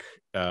back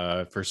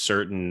for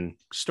certain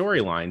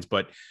storylines,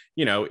 but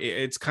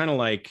it's kind of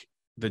like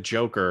the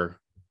Joker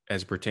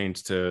as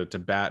pertains to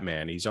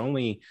Batman. He's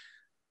only,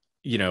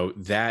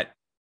 that,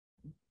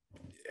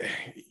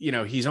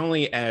 he's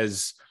only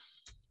as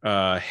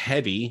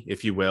heavy,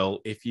 if you will,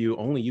 if you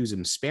only use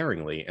him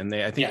sparingly. And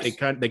I think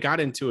they got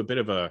into a bit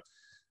of a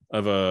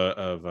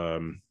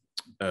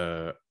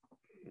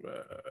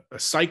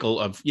cycle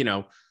of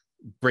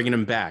bringing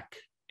him back,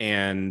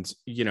 and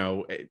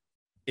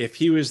if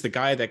he was the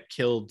guy that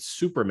killed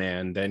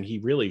Superman, then he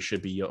really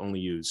should be only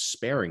used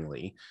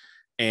sparingly.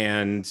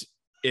 And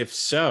if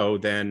so,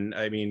 then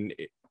I mean,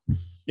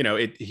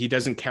 he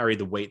doesn't carry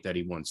the weight that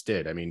he once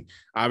did. I mean,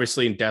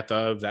 obviously in Death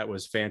of, that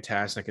was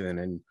fantastic, and then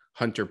in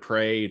Hunter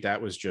Prey,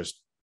 that was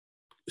just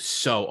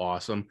so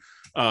awesome.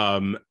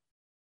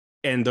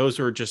 And those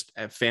were just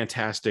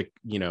fantastic,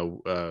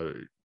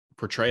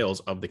 portrayals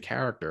of the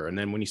character. And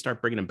then when you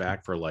start bringing him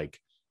back for like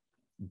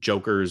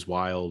Joker's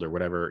Wild or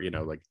whatever,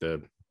 like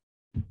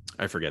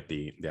I forget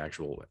the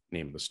actual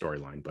name of the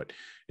storyline, but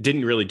it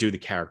didn't really do the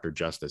character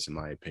justice, in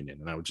my opinion.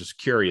 And I was just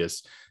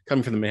curious,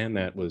 coming from the man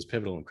that was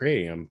pivotal in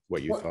creating him,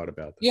 what you thought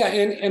about that. Yeah,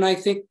 and I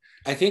think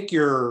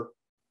you're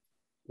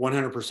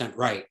 100%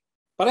 right.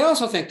 But I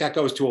also think that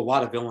goes to a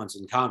lot of villains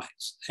in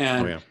comics.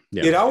 And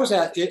it always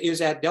is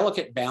that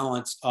delicate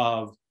balance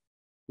of,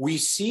 we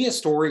see a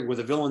story with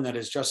a villain that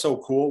is just so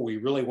cool, we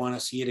really want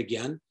to see it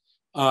again.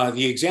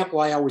 The example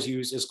I always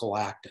use is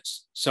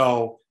Galactus.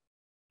 So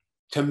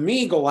to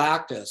me,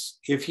 Galactus,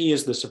 if he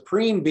is the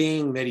supreme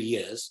being that he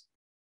is,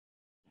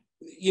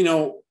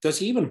 does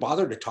he even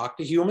bother to talk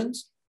to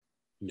humans?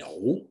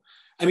 No.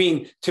 I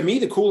mean, to me,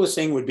 the coolest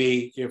thing would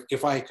be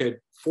if I could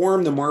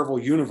form the Marvel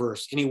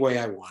universe any way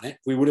I want it.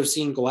 We would have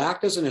seen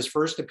Galactus in his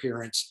first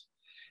appearance.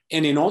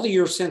 And in all the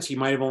years since, he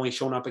might have only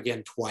shown up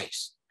again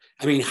twice.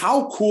 I mean,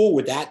 how cool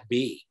would that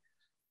be?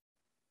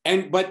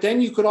 But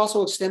then you could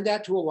also extend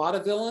that to a lot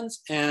of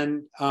villains.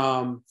 And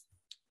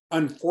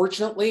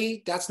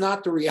unfortunately, that's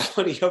not the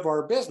reality of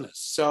our business.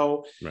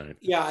 So right.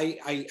 Yeah,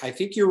 I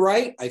think you're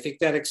right. I think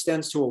that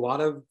extends to a lot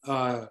of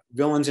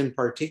villains in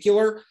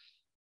particular,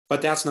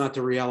 but that's not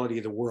the reality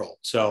of the world.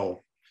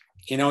 So,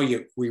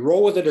 we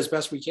roll with it as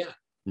best we can.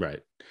 Right.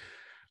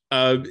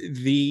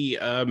 The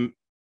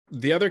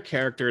other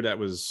character that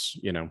was,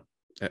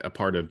 a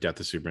part of Death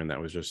of Superman that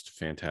was just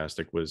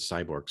fantastic was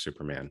Cyborg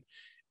Superman.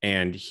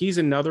 And he's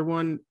another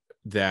one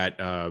that,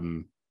 I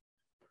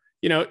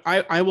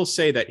will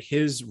say that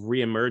his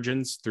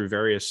reemergence through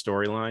various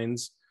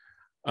storylines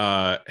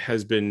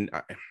has been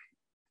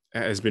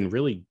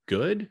really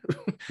good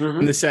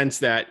in the sense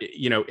that,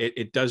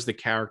 it does the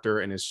character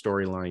and his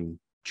storyline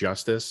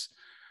justice.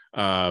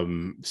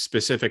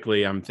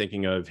 Specifically, I'm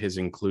thinking of his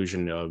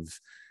inclusion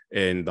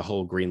in the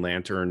whole Green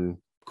Lantern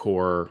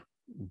Corps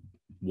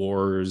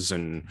wars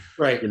and,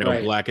 right.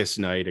 Blackest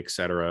Night,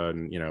 etc.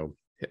 And,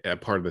 a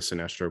part of the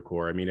Sinestro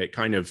Corps. I mean, it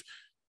kind of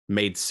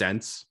made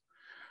sense.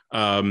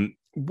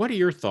 What are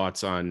your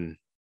thoughts on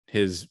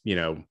his,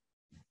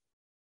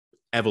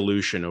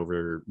 evolution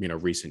over,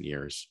 recent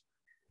years?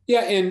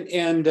 Yeah.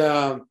 And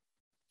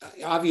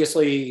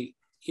obviously,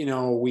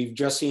 we've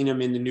just seen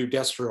him in the new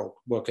Deathstroke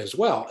book as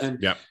well.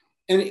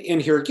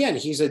 And here again,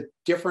 he's a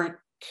different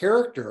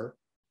character.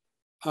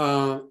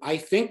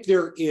 I think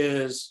there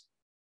is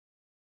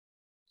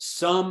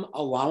some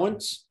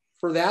allowance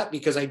for that,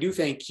 because I do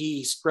think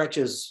he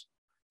stretches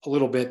a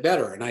little bit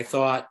better. And I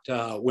thought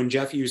when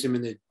Jeff used him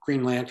in the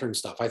Green Lantern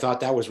stuff, I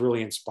thought that was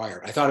really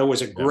inspired. I thought it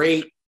was a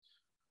great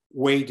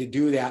way to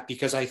do that,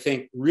 because I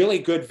think really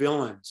good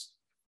villains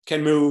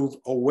can move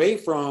away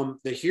from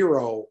the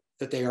hero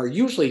that they are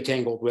usually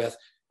tangled with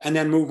and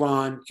then move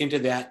on into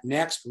that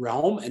next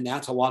realm. And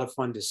that's a lot of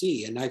fun to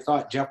see. And I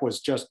thought Jeff was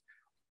just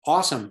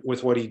awesome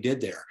with what he did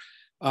there.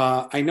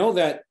 I know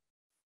that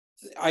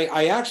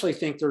I actually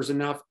think there's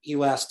enough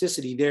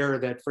elasticity there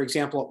that, for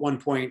example, at one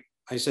point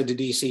I said to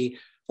DC,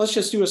 let's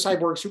just do a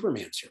Cyborg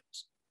Superman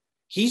series.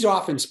 He's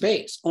off in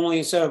space, only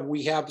instead of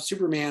we have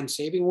Superman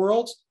saving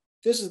worlds,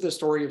 this is the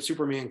story of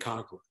Superman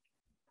conquering.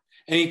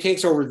 And he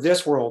takes over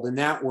this world and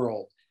that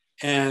world.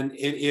 And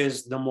it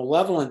is the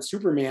malevolent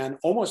Superman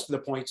almost to the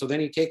point. So then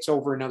he takes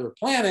over another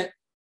planet,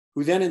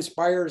 who then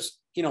inspires,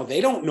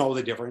 they don't know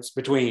the difference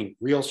between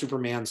real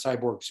Superman,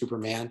 Cyborg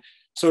Superman.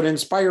 So it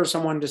inspires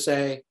someone to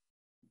say,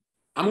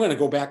 I'm going to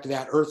go back to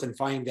that Earth and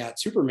find that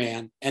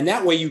Superman. And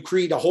that way you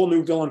create a whole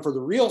new villain for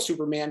the real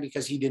Superman,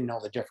 because he didn't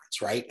know the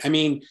difference, right? I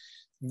mean,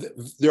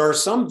 there are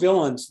some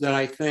villains that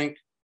I think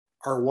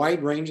are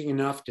wide ranging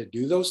enough to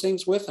do those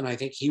things with. And I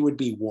think he would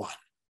be one.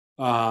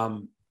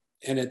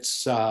 And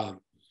it's,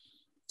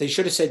 they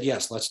should have said,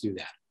 yes, let's do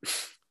that.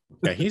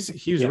 Yeah,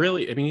 he's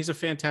really, I mean, he's a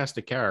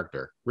fantastic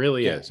character,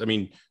 really is. I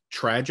mean,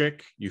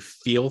 tragic, you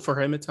feel for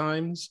him at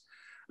times.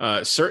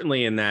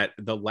 Certainly in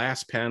the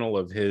last panel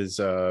of his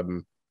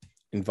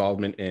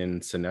involvement in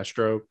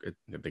Sinestro, I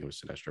think it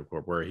was Sinestro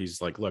Corp, where he's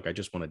like, look, I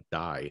just want to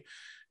die.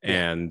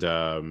 And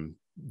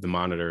the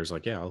Monitor is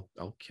like, yeah,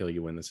 I'll kill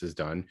you when this is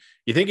done.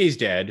 You think he's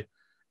dead,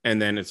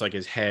 and then it's like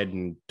his head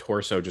and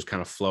torso just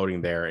kind of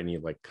floating there, and he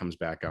like comes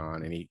back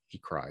on and he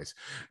cries.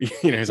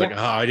 He's like,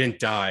 oh, I didn't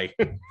die.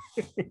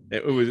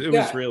 it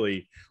was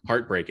really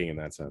heartbreaking in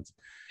that sense.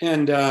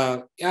 And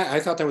I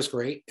thought that was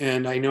great.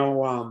 And I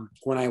know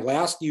when I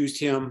last used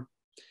him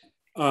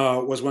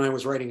was when I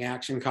was writing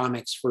Action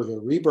Comics for the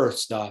Rebirth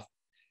stuff,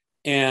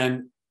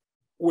 and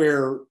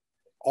where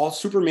all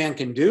Superman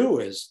can do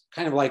is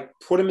kind of like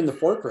put him in the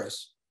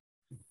fortress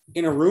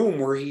in a room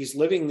where he's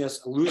living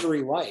this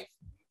illusory life,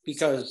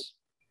 because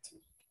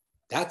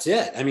that's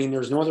it. I mean,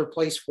 there's no other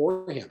place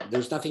for him.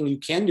 There's nothing you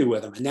can do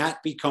with him. And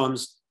that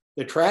becomes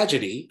the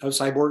tragedy of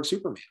Cyborg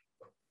Superman.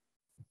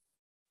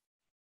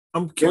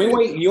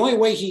 The only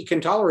way he can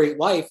tolerate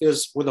life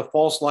is with a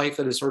false life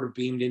that is sort of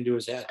beamed into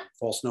his head,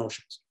 false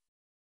notions.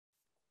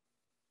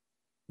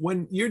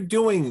 When you're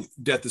doing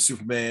Death of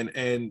Superman,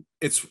 and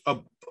it's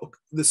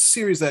the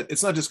series that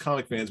it's not just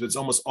comic fans, but it's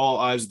almost all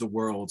eyes of the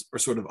world are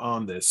sort of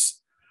on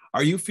this.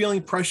 Are you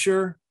feeling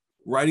pressure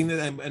writing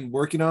that and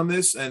working on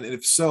this? And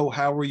if so,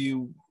 how are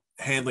you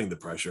handling the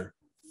pressure?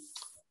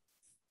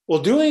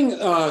 Well, doing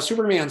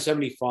Superman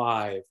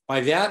 75,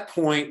 by that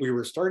point, we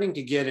were starting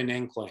to get an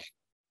inkling,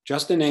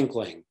 just an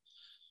inkling,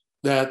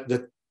 that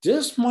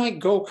this might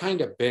go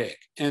kind of big.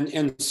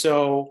 And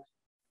so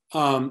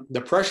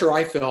the pressure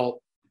I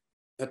felt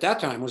at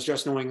that time was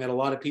just knowing that a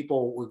lot of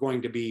people were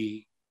going to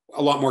be,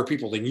 a lot more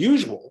people than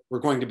usual were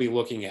going to be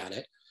looking at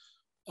it.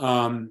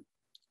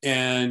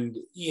 And,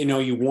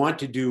 you want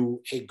to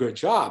do a good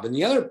job. And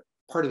the other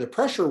part of the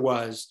pressure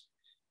was,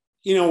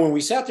 when we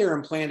sat there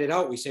and planned it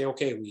out, we say,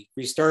 okay,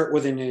 we start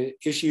with an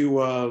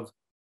issue of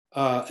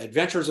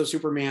Adventures of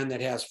Superman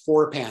that has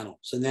 4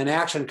 panels. And then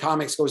Action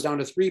Comics goes down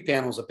to 3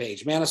 panels a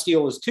page. Man of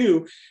Steel is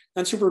 2.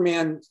 And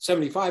Superman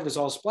 75 is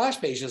all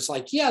splash pages. It's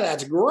like, yeah,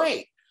 that's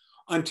great.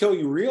 Until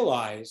you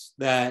realize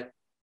that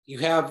you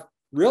have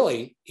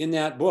really in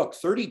that book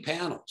 30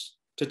 panels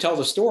to tell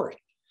the story.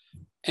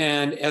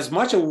 And as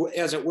much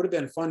as it would have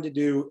been fun to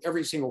do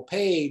every single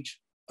page,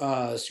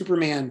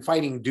 Superman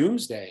fighting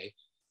Doomsday,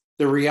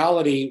 the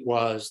reality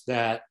was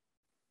that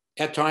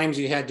at times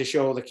you had to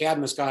show the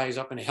Cadmus guys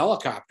up in a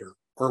helicopter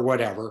or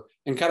whatever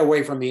and cut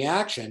away from the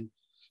action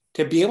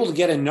to be able to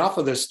get enough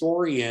of the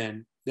story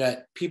in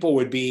that people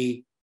would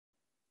be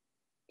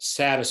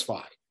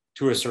satisfied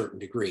to a certain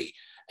degree,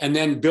 and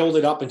then build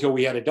it up until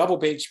we had a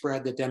double-page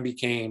spread that then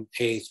became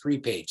a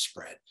 3-page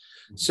spread.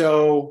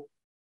 So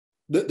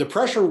the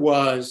pressure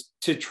was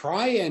to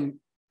try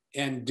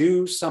and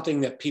do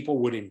something that people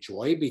would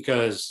enjoy,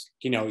 because,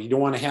 you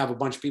don't want to have a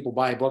bunch of people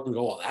buy a book and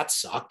go, oh, that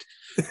sucked.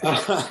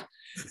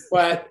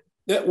 But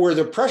where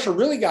the pressure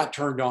really got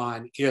turned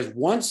on is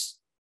once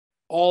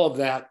all of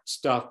that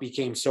stuff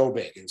became so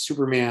big and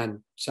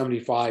Superman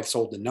 75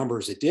 sold the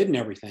numbers it did and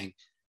everything.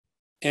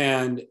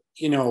 And,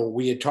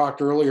 we had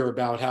talked earlier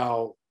about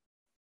how,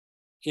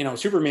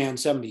 Superman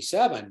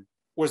 77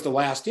 was the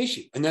last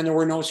issue. And then there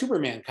were no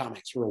Superman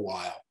comics for a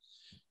while.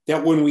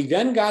 That when we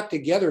then got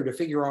together to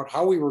figure out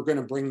how we were going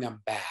to bring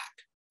them back,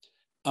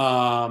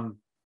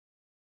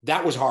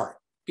 that was hard,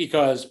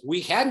 because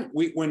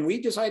when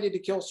we decided to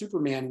kill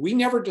Superman, we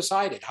never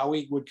decided how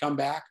he would come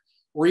back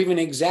or even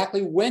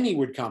exactly when he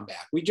would come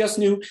back. We just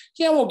knew,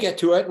 yeah, we'll get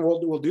to it and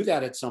we'll do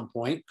that at some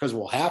point because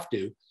we'll have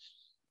to.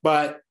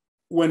 But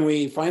when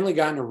we finally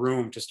got in a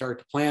room to start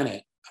to plan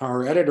it,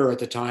 our editor at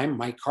the time,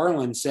 Mike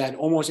Carlin, said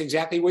almost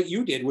exactly what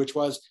you did, which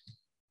was,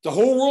 the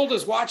whole world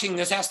is watching.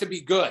 This has to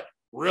be good,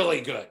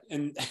 really good.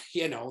 And,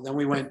 then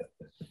we went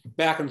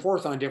back and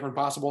forth on different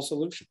possible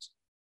solutions.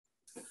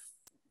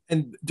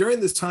 And during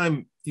this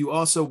time, you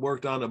also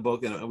worked on a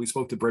book, and we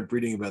spoke to Brett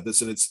Breeding about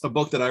this, and it's a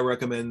book that I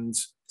recommend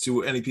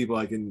to any people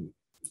who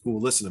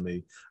will listen to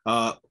me,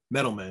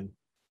 Metal Men.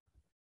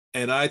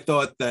 And I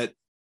thought that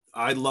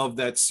I loved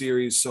that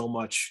series so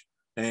much.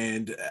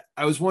 And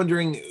I was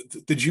wondering,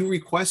 did you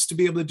request to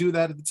be able to do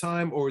that at the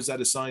time, or was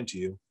that assigned to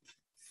you?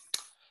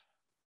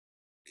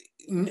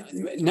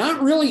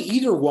 Not really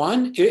either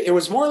one. It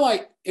was more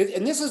like,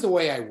 and this is the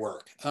way I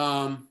work.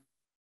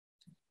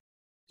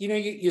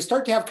 You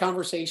start to have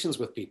conversations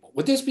with people.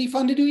 Would this be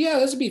fun to do? Yeah,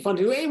 this would be fun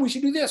to do. Hey, we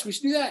should do this. We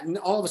should do that. And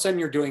all of a sudden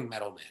you're doing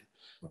Metal Men.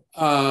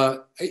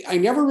 I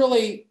never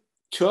really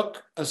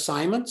took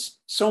assignments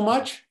so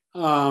much.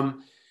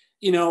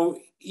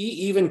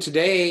 Even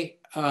today,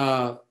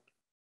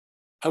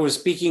 I was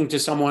speaking to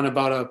someone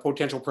about a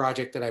potential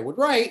project that I would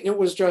write. And it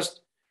was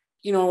just,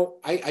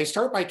 I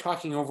start by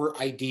talking over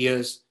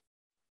ideas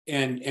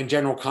and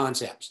general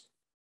concepts.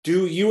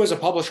 Do you as a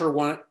publisher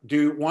want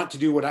to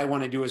do what I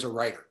want to do as a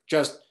writer?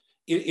 Just,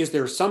 is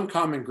there some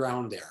common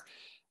ground there?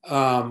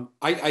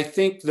 I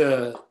think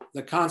the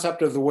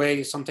concept of the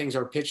way some things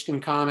are pitched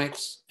in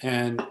comics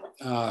and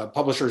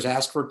publishers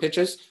ask for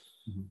pitches,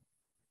 mm-hmm.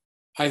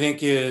 I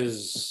think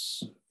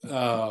is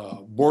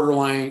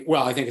borderline.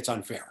 Well, I think it's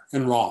unfair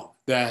and wrong.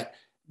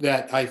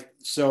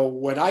 So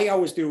what I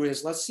always do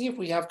is, let's see if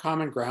we have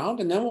common ground,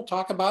 and then we'll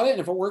talk about it. And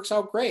if it works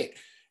out, great.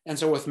 And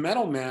so with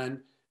Metal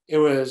Men, It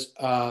was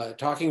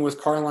talking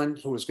with Carlin,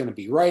 who was going to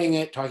be writing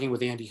it, talking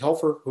with Andy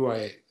Helfer,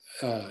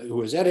 who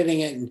was editing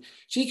it, and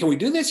gee, can we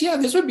do this? Yeah,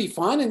 this would be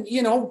fun.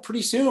 And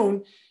pretty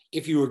soon,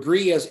 if you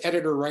agree as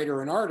editor,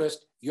 writer, and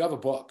artist, you have a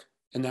book,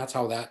 and that's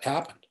how that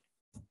happened.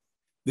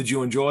 Did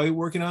you enjoy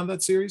working on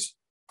that series?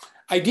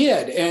 I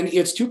did, and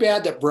it's too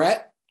bad that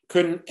Brett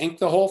couldn't ink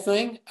the whole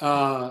thing.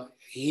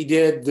 He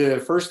did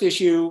the first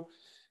issue,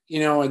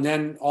 and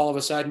then all of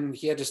a sudden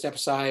he had to step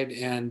aside,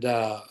 and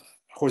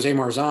Jose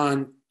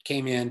Marzan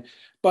came in.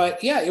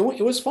 But yeah, it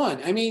was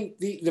fun. I mean,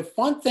 the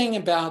fun thing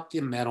about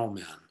the Metal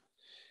Men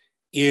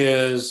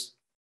is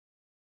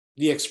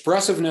the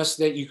expressiveness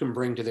that you can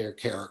bring to their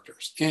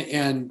characters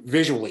and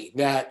visually.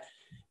 That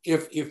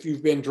if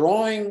you've been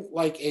drawing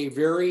like a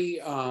very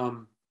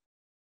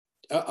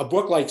a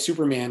book like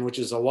Superman, which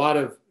is a lot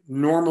of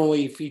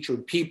normally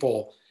featured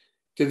people,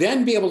 to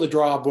then be able to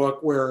draw a book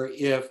where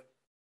if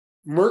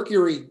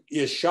Mercury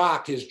is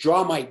shocked, his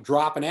jaw might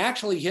drop and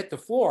actually hit the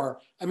floor.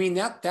 I mean,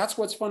 that's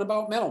what's fun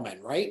about Metal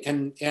Men, right?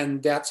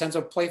 And that sense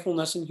of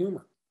playfulness and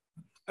humor.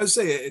 I would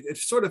say it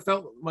sort of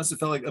must have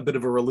felt like a bit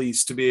of a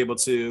release to be able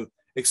to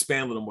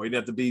expand a little more. You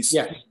didn't have to be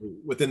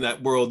within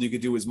that world. You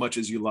could do as much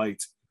as you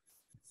liked.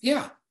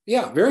 Yeah,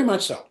 very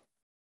much so.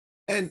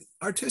 And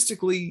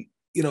artistically,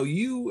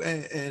 you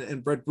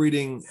and Brett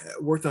Breeding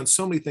worked on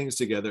so many things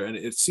together, and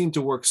it seemed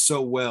to work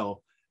so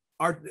well.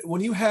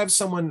 When you have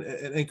someone,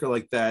 an anchor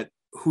like that,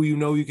 who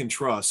you can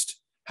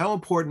trust, how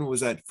important was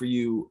that for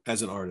you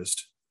as an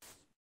artist?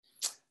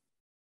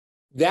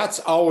 That's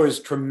always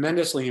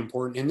tremendously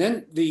important. And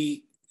then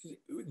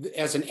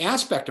as an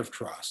aspect of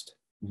trust,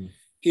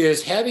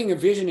 is having a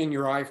vision in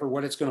your eye for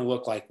what it's going to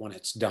look like when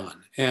it's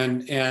done.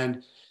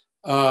 And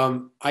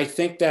I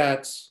think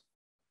that's,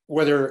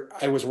 whether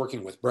I was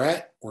working with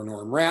Brett or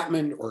Norm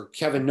Ratman or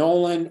Kevin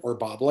Nolan or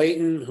Bob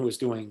Layton, who was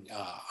doing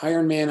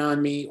Iron Man on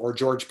me, or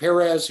George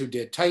Perez, who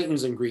did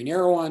Titans and Green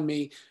Arrow on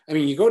me. I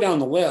mean, you go down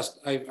the list,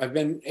 I've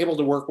been able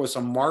to work with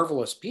some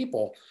marvelous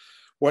people.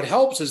 What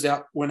helps is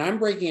that when I'm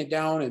breaking it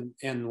down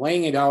and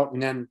laying it out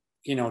and then,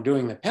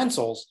 doing the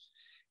pencils,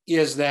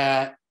 is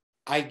that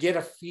I get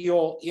a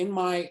feel in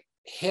my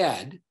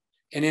head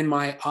and in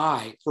my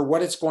eye for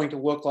what it's going to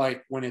look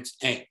like when it's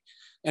inked.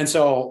 And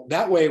so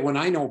that way, when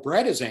I know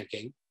Brett is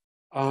inking,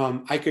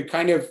 I could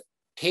kind of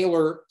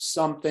tailor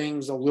some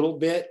things a little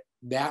bit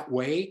that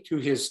way to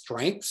his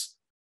strengths.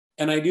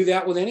 And I do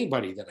that with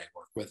anybody that I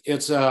work with.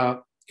 It's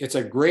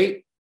a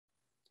great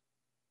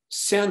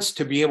sense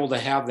to be able to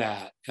have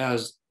that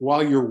as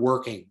while you're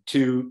working,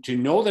 to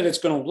know that it's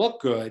going to look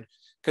good,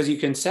 because you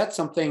can set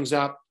some things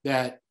up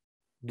that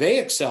they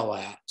excel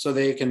at so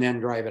they can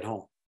then drive it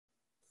home.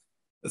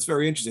 That's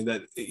very interesting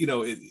that,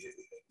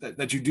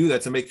 that you do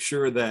that to make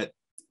sure that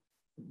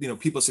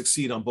people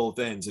succeed on both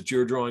ends, that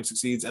your drawing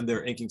succeeds and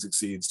their inking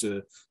succeeds,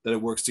 that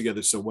it works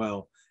together so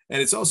well. And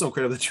it's also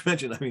incredible that you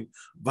mentioned, I mean,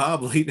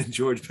 Bob Layton and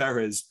George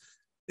Perez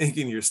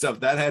inking your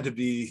stuff. That had to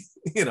be,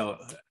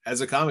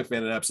 as a comic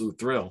fan, an absolute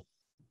thrill.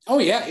 Oh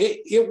yeah,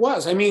 it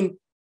was. I mean,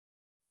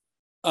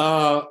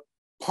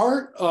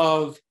 part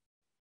of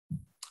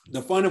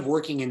the fun of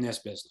working in this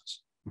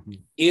business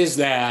is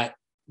that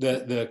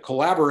the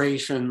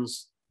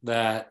collaborations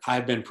that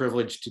I've been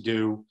privileged to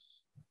do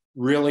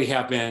really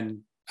have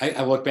been,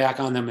 I look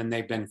back on them and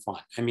they've been fun.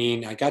 I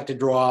mean, I got to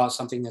draw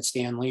something that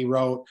Stan Lee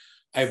wrote.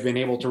 I've been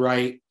able to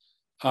write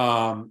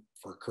for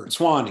Kurt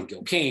Swan and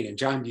Gil Kane and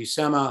John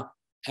Buscema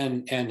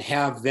and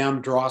have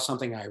them draw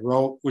something I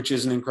wrote, which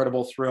is an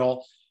incredible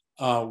thrill.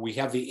 We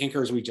have the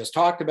inkers we just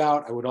talked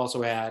about. I would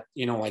also add,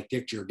 like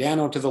Dick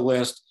Giordano to the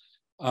list.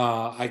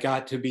 I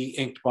got to be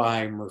inked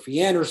by Murphy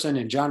Anderson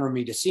and John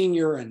Romita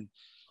Sr. and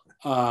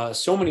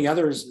so many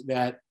others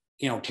that,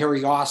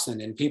 Terry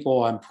Austin and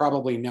people I'm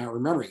probably not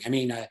remembering. I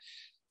mean,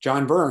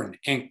 John Byrne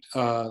inked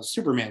a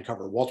Superman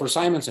cover. Walter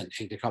Simonson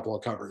inked a couple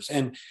of covers.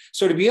 And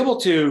so to be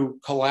able to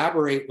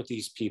collaborate with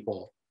these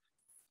people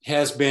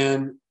has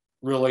been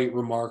really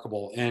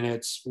remarkable. And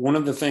it's one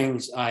of the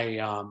things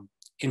I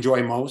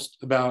enjoy most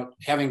about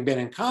having been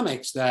in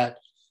comics, that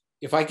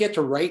if I get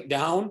to write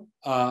down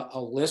a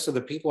list of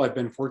the people I've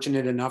been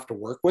fortunate enough to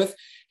work with,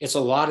 it's a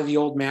lot of the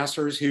old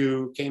masters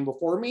who came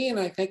before me. And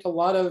I think a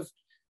lot of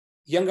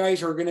young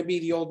guys are going to be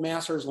the old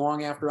masters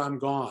long after I'm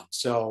gone.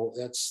 So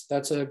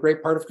that's a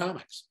great part of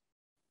comics.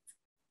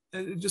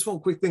 And just one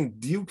quick thing.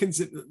 Do you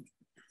consider,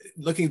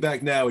 looking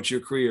back now at your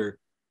career,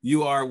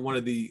 you're one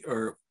of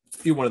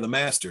the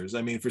masters?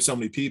 I mean, for so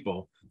many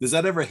people, does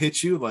that ever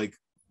hit you? Like,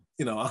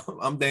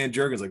 I'm Dan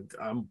Jurgens,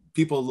 like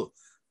people,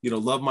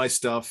 love my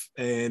stuff,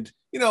 and,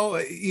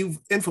 you've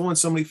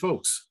influenced so many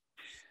folks.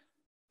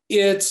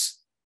 It's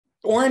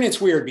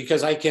weird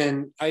because I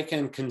can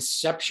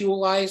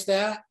conceptualize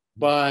that,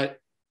 but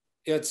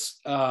it's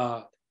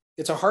a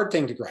hard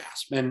thing to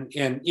grasp. And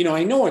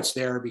I know it's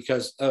there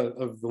because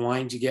of the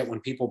lines you get when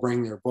people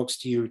bring their books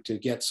to you to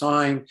get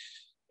signed.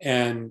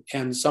 And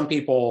some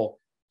people,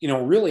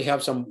 really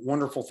have some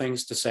wonderful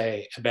things to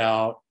say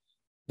about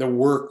the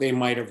work they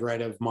might have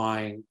read of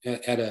mine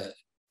at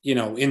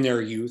in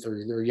their youth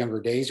or their younger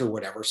days or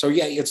whatever. So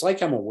yeah, it's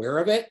like I'm aware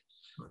of it.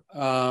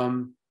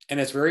 And and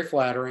it's very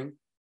flattering.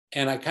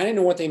 And I kind of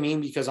know what they mean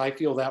because I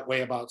feel that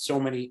way about so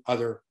many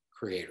other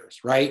creators,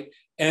 right?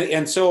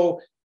 And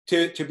so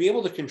to be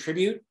able to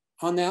contribute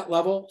on that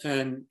level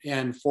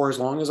and for as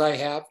long as I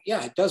have,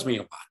 yeah, it does mean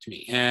a lot to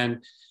me.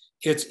 And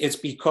it's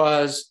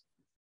because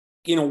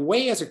in a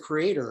way, as a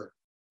creator,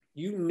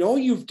 you know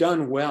you've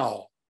done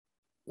well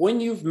when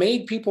you've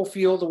made people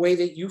feel the way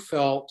that you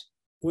felt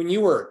when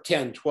you were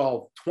 10,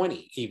 12,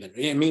 20 even.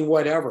 I mean,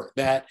 whatever.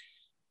 That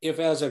if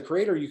as a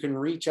creator you can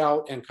reach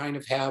out and kind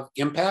of have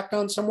impact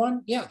on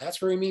someone, yeah, that's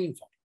very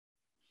meaningful.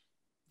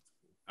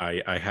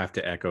 I have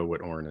to echo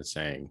what Oren is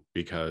saying,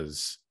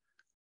 because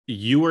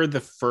you were the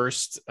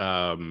first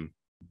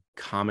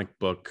comic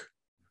book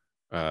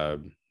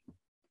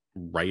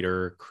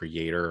writer,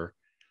 creator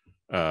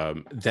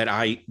that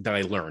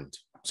I learned.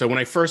 So when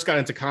I first got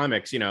into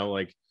comics,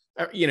 like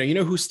you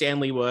know who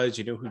Stan Lee was,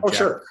 you know who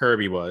Jack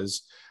Kirby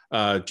was,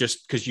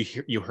 just because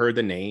you heard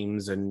the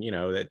names, and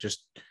that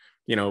just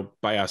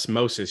by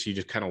osmosis you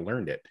just kind of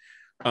learned it.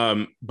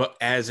 But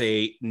as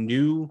a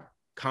new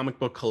comic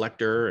book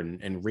collector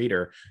and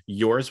reader,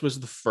 yours was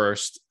the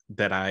first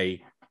that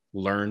I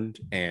learned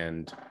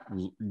and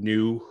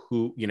knew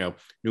who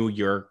knew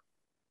your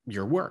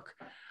work.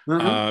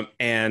 Mm-hmm.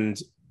 And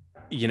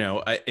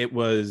it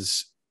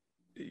was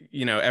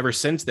ever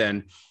since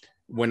then,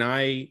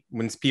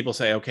 when people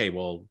say, okay,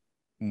 well,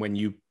 when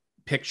you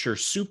picture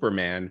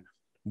Superman,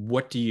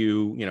 what do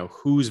you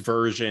whose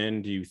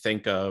version do you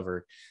think of?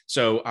 Or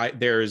so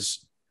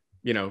there's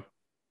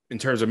in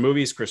terms of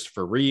movies,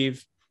 Christopher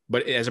Reeve,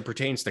 but as it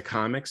pertains to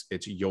comics,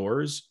 it's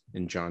yours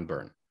and John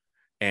Byrne.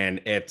 And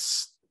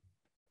it's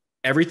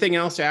everything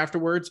else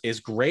afterwards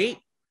is great.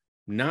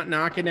 Not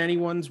knocking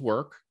anyone's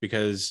work,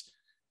 because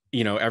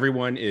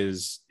everyone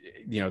is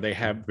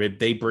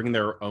they bring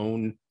their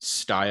own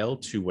style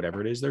to whatever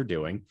it is they're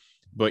doing,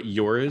 but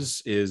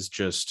yours is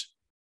just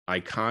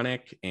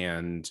iconic.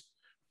 And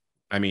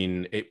I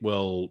mean, it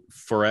will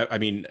forever. I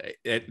mean,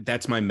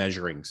 that's my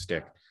measuring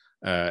stick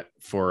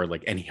for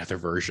like any other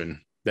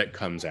version that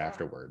comes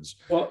afterwards.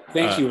 Well,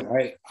 thank you.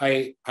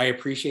 I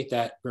appreciate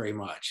that very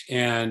much.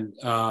 And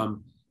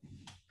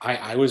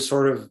I was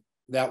sort of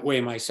that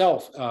way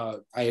myself.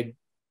 I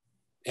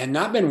had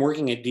not been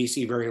working at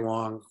DC very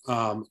long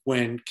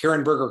when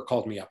Karen Berger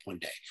called me up one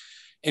day.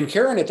 And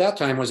Karen at that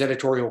time was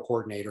editorial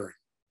coordinator.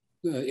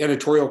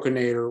 Editorial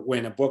coordinator,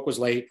 when a book was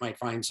late, might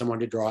find someone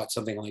to draw it,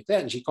 something like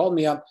that. And she called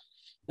me up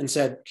and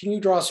said, "Can you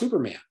draw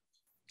Superman?"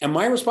 And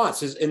my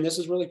response is, and this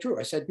is really true,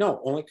 I said,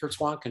 "No, only Kurt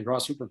Swan can draw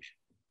Superman."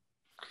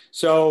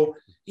 So,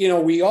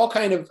 we all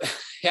kind of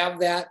have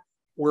that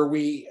where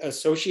we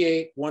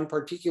associate one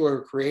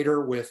particular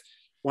creator with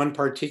one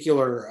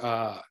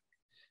particular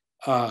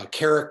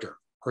character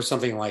or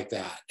something like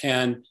that.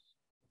 And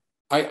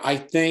I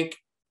think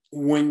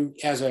on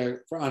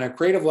a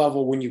creative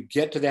level, when you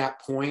get to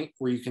that point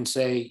where you can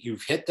say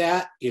you've hit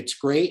that, it's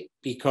great,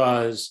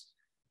 because,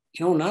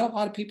 not a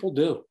lot of people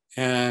do.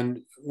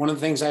 And one of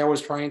the things I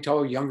always try and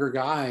tell younger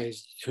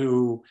guys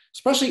who,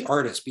 especially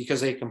artists,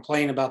 because they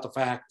complain about the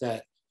fact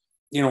that,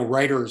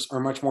 writers are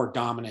much more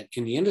dominant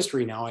in the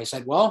industry now. I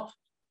said, well,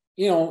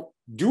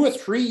 do a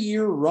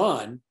 3-year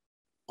run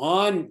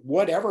on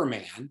whatever,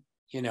 man,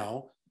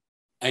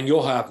 and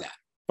you'll have that.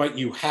 But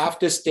you have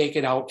to stake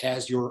it out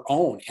as your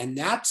own. And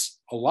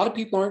that's, a lot of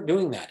people aren't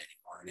doing that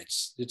anymore. And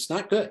it's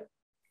not good.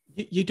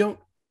 You don't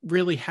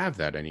really have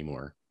that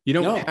anymore. You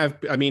don't have,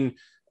 I mean,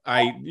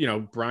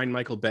 Brian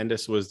Michael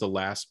Bendis was the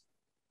last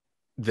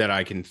that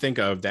I can think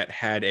of that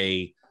had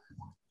a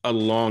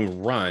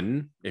long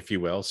run, if you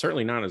will,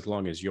 certainly not as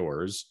long as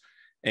yours.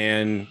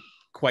 And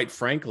quite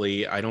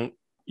frankly, I don't,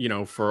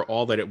 for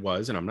all that it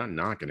was, and I'm not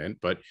knocking it,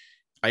 but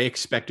I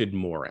expected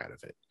more out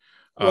of it.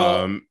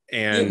 Well,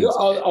 and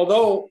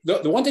although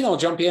the one thing I'll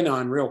jump in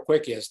on real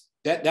quick is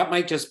that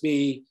might just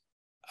be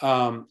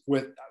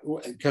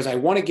because I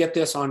want to get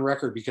this on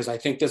record, because I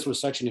think this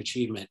was such an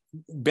achievement.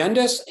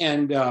 Bendis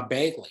and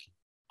Bagley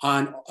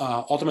on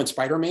Ultimate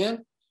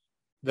Spider-Man,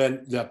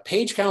 the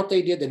page count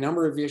they did, the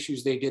number of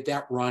issues they did,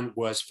 that run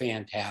was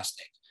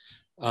fantastic.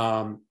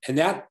 And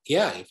that,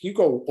 if you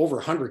go over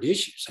 100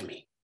 issues, I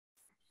mean,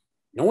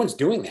 no one's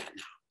doing that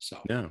now. So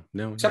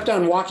no, except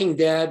on Walking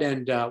Dead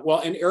and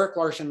and Eric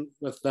Larson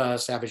with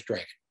Savage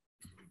Dragon.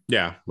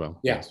 Yeah, well,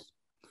 yes.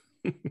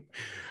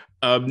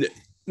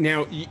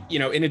 Now,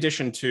 in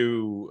addition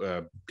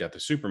to Death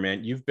of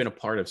Superman, you've been a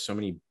part of so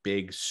many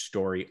big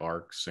story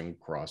arcs and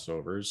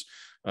crossovers.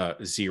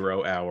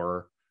 0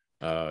 Hour,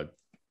 the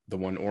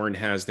one Oren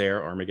has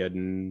there,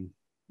 Armageddon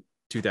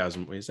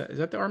 2000. Is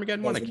that the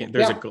Armageddon one? I can't.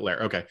 There's a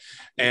glare. Okay,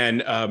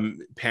 and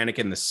Panic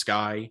in the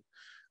Sky.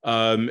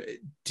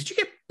 Did you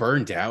get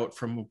burned out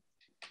from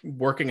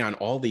working on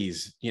all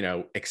these,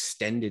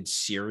 extended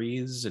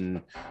series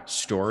and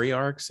story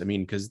arcs? I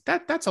mean, because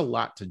that's a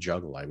lot to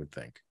juggle, I would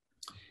think.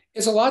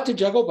 It's a lot to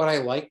juggle, but I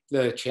like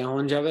the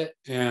challenge of it.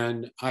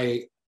 And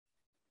I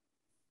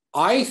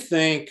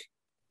think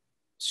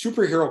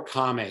superhero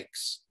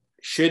comics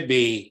should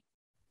be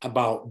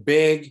about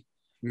big,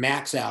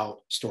 max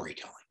out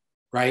storytelling,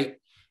 right?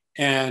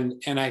 And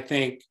I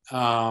think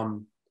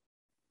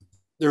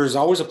there's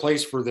always a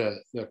place for the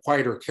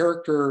quieter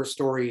character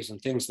stories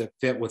and things that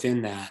fit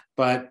within that.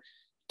 But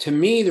to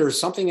me, there's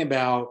something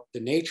about the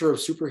nature of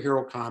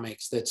superhero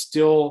comics that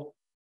still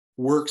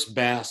works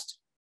best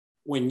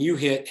when you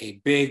hit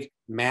a big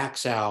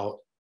max out,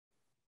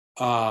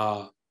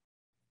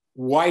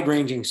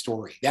 wide-ranging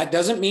story. That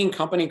doesn't mean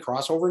company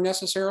crossover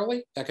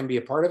necessarily. That can be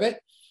a part of it.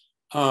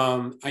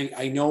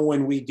 I know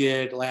when we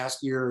did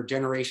last year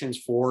Generations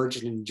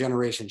Forged and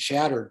Generations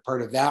Shattered,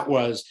 part of that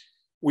was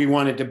we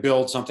wanted to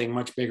build something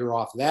much bigger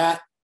off of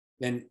that.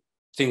 Then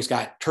things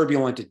got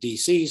turbulent at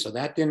DC, so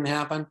that didn't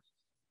happen.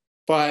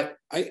 But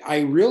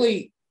I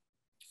really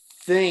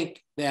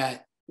think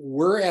that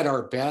we're at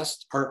our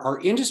best, our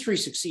industry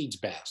succeeds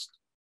best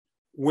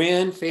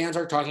when fans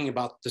are talking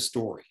about the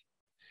story.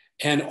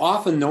 And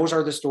often those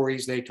are the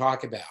stories they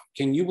talk about.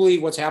 Can you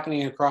believe what's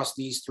happening across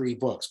these 3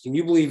 books? Can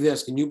you believe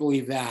this? Can you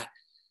believe that?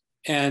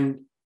 And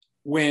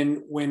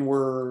when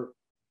we're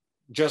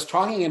just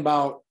talking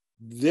about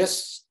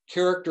this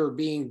character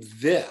being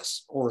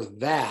this or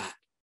that,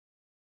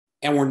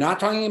 and we're not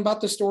talking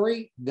about the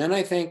story, then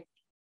I think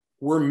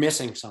we're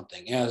missing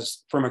something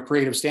as from a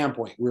creative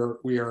standpoint.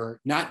 We are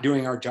not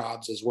doing our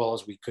jobs as well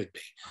as we could be.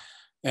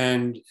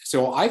 And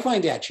so I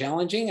find that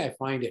challenging. I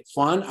find it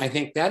fun. I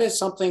think that is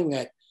something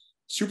that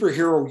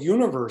superhero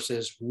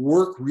universes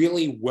work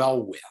really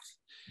well with.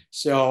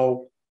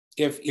 So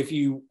if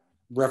you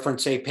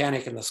reference, say,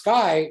 Panic in the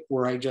Sky,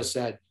 where I just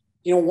said,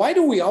 why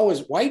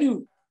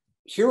do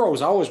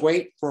heroes always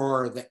wait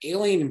for the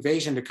alien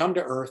invasion to come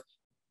to Earth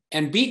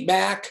and beat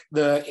back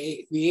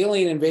the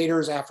alien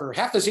invaders after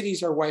half the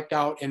cities are wiped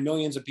out and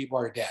millions of people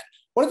are dead?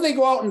 What if they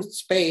go out in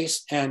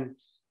space and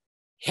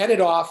head it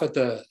off at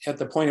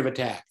the point of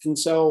attack? And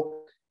so,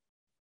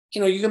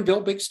 you can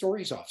build big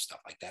stories off stuff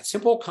like that.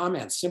 Simple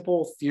comments,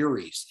 simple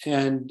theories.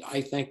 And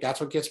I think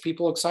that's what gets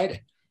people excited.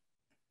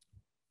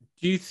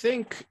 Do you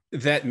think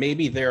that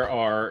maybe there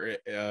are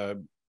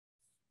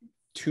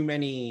too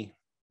many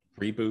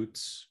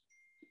reboots?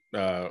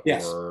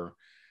 Yes. Or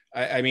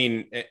I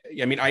mean,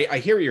 I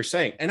hear what you're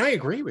saying, and I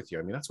agree with you.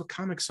 I mean, that's what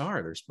comics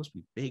are. They're supposed to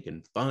be big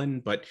and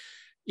fun. But,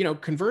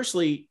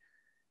 conversely,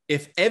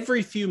 if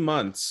every few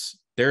months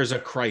there's a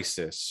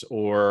crisis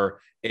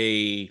or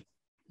a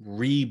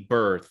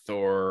rebirth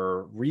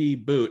or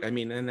reboot,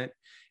 and that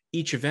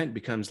each event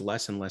becomes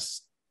less and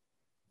less,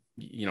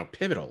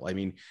 pivotal. I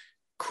mean,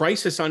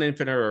 Crisis on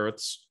Infinite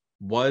Earths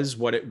was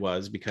what it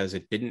was because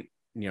it didn't,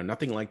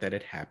 nothing like that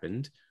had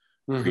happened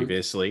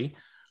previously.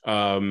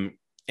 And,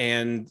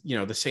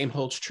 the same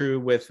holds true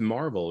with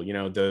Marvel,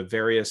 the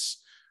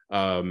various, they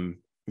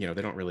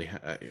don't really,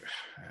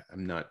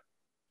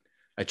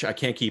 I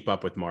can't keep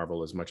up with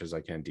Marvel as much as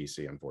I can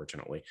DC,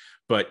 unfortunately.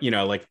 But,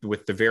 like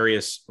with the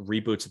various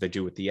reboots that they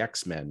do with the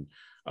X-Men,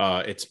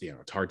 it's,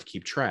 it's hard to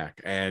keep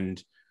track.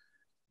 And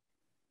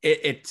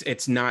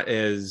it's not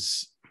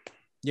as,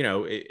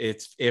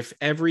 it's if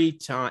every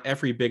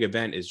big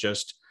event is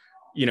just,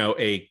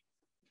 a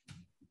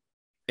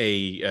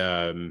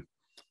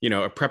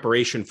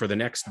preparation for the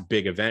next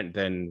big event,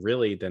 then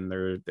really,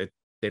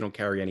 they don't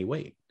carry any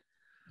weight.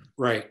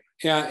 Right.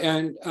 Yeah.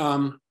 And,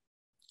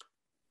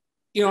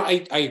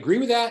 I agree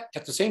with that.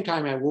 At the same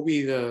time, I will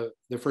be the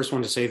first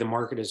one to say the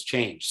market has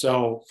changed.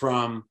 So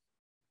from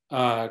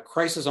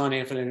Crisis on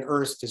Infinite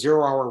Earths to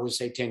Zero Hour was,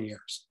 say, 10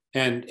 years.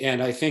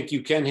 And I think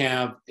you can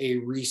have a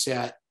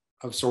reset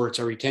of sorts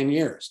every 10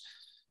 years.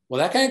 Well,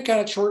 that kind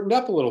of shortened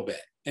up a little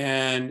bit.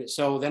 And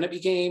so then it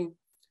became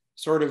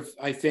sort of,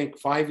 I think,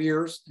 5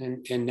 years,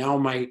 and now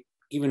might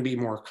even be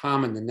more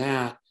common than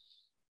that.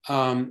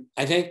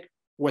 I think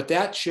what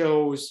that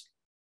shows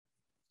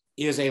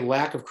is a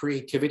lack of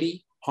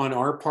creativity on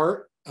our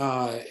part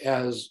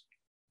as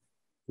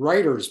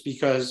writers,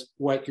 because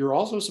what you're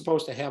also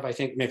supposed to have, I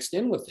think, mixed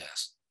in with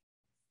this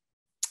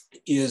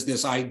is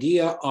this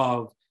idea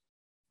of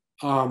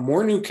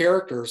more new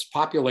characters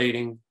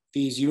populating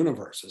these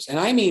universes. And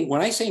I mean,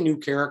 when I say new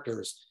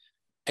characters,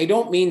 I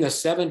don't mean the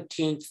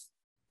 17th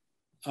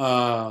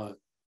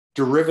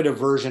derivative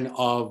version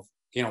of,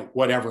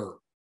 whatever,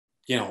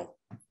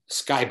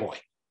 Skyboy.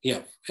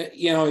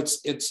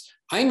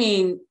 I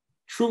mean,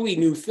 truly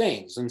new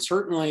things. And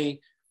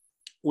certainly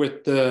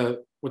with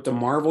the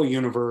Marvel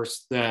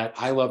universe that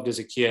I loved as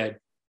a kid,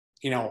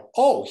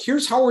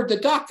 here's Howard the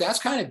Duck, that's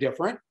kind of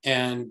different.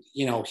 And,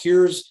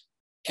 here's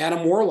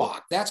Adam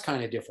Warlock, that's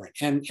kind of different.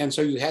 And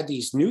so you had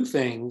these new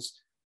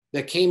things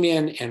that came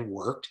in and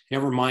worked,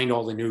 never mind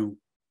all the new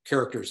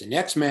characters in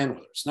X-Men,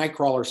 whether it's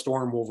Nightcrawler,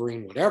 Storm,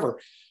 Wolverine, whatever,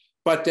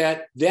 but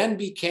that then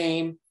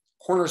became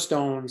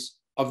cornerstones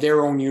of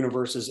their own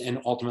universes and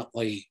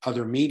ultimately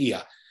other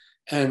media.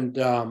 And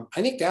I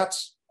think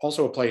that's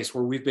also a place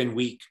where we've been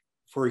weak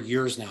for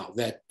years now,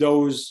 that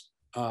those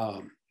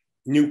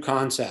new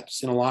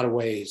concepts in a lot of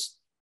ways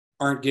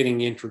aren't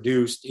getting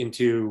introduced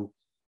into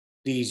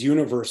these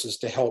universes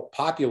to help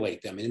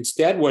populate them. And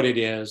instead what it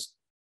is,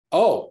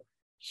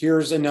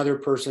 here's another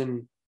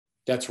person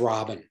that's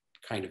Robin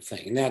kind of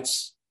thing. And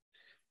that's,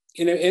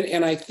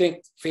 and I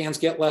think fans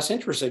get less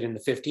interested in the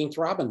 15th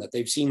Robin that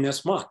they've seen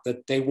this month,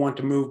 that they want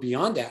to move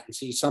beyond that and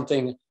see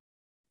something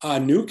a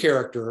new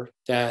character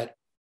that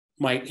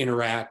might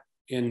interact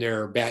in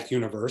their Bat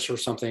universe or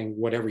something,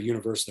 whatever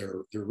universe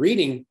they're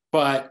reading,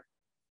 but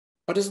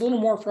it's a little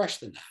more fresh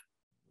than that.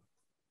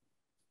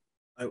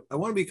 I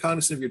want to be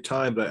cognizant of your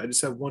time, but I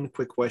just have one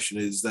quick question: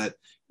 is that,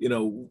 you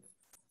know,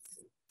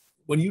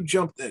 when you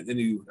jumped,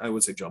 and I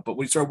would say jump, but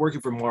when you started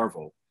working for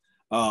Marvel,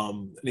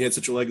 and you had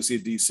such a legacy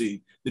at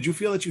DC, did you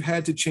feel that you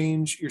had to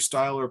change your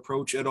style or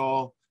approach at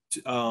all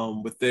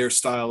with their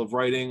style of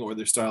writing or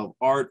their style of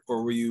art,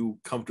 or were you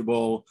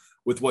comfortable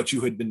with what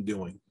you had been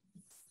doing?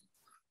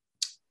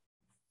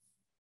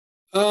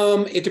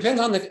 It depends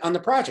on the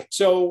project.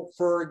 So,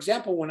 for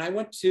example, when I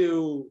went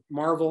to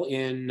Marvel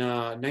in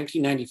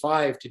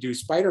 1995 to do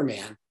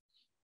Spider-Man,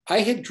 I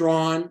had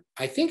drawn,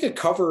 I think, a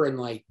cover in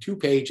like 2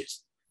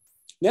 pages.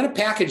 Then a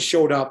package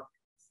showed up.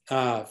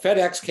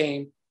 FedEx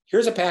came.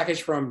 Here's a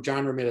package from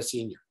John Romita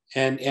Sr.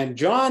 And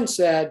John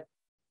said,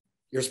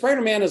 "Your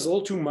Spider-Man is a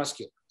little too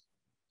muscular."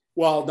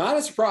 Well, not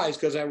a surprise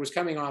because I was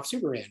coming off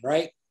Superman,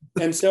 right?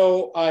 And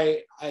so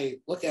I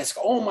looked at it,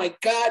 oh my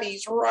God,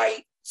 he's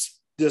right.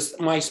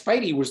 My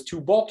Spidey was too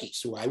bulky.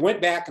 So I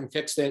went back and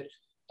fixed it.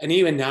 And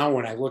even now,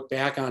 when I look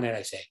back on it,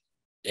 I say,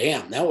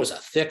 damn, that was a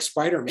thick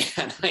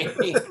Spider-Man. I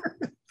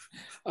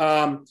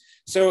mean,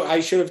 so I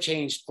should have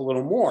changed a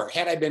little more.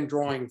 Had I been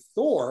drawing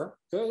Thor,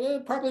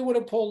 probably would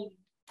have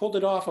pulled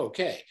it off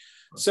okay.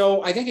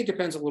 So I think it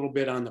depends a little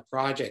bit on the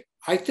project.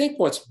 I think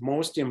what's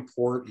most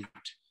important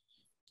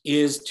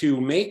is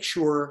to make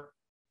sure,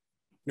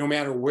 no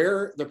matter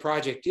where the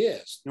project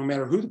is, no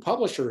matter who the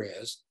publisher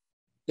is,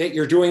 that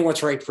you're doing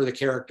what's right for the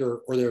character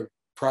or the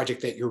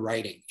project that you're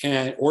writing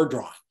or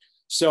drawing.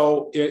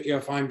 So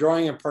if I'm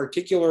drawing a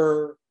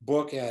particular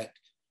book at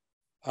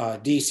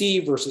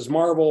DC versus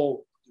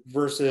Marvel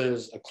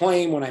versus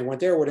Acclaim when I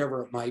went there,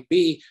 whatever it might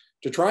be,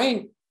 to try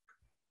and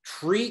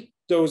treat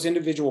those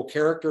individual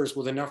characters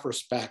with enough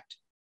respect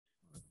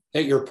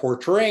that you're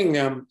portraying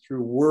them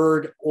through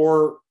word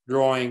or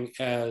drawing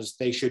as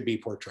they should be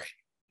portrayed.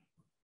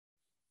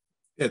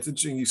 Yeah, it's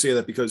interesting you say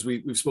that because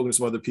we've spoken to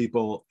some other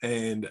people,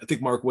 and I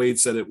think Mark Waid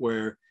said it,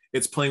 where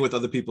it's playing with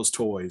other people's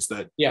toys,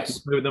 that yes,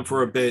 you play with them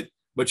for a bit,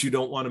 but you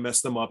don't want to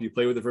mess them up. You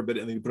play with it for a bit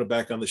and then you put it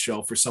back on the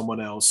shelf for someone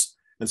else,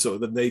 and so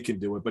that they can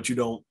do it, but you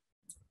don't,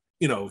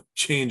 you know,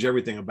 change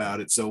everything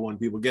about it. So when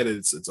people get it,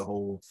 it's a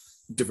whole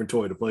different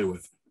toy to play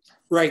with.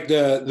 Right.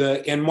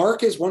 And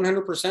Mark is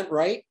 100%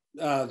 right.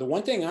 The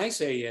one thing I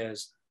say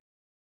is,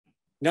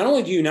 not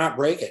only do you not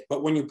break it,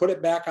 but when you put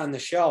it back on the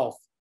shelf,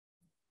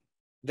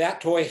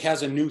 that toy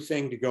has a new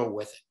thing to go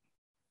with it.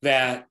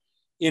 That,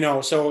 you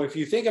know, so if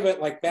you think of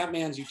it like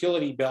Batman's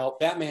utility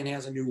belt, Batman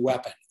has a new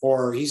weapon,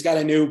 or he's got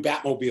a new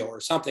Batmobile or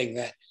something,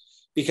 that,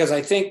 because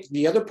I think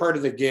the other part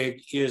of the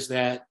gig is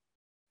that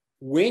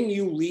when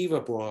you leave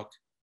a book,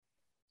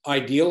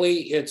 ideally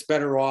it's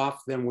better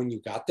off than when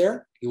you got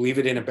there. You leave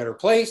it in a better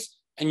place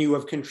and you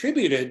have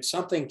contributed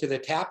something to the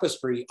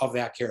tapestry of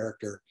that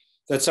character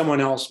that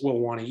someone else will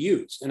want to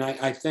use. And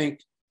I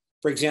think,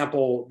 for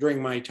example,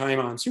 during my time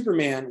on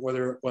Superman,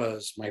 whether it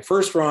was my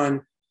first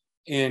run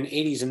in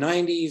 80s and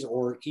 90s,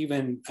 or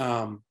even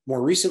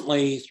more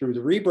recently through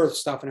the Rebirth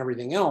stuff and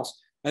everything else,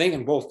 I think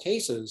in both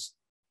cases,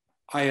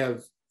 I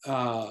have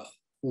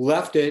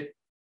left it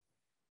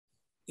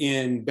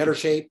in better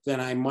shape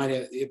than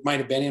it might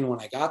have been in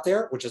when I got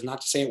there, which is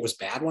not to say it was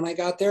bad when I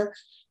got there,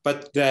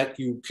 but that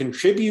you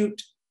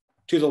contribute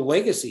to the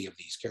legacy of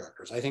these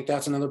characters. I think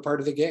that's another part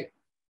of the gig.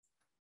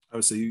 I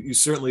would say you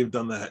certainly have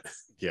done that.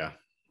 Yeah.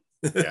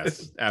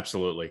 Yes,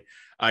 absolutely.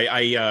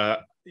 I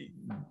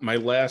my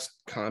last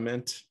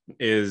comment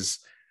is,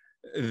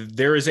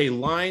 there is a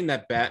line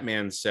that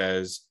Batman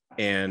says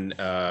in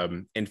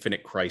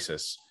Infinite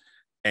Crisis,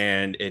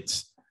 and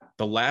it's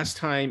the last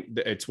time,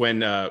 it's when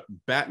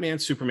Batman,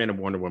 Superman, and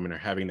Wonder Woman are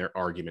having their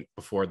argument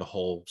before the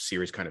whole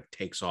series kind of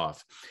takes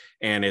off.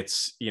 And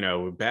it's, you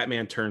know,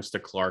 Batman turns to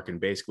Clark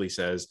and basically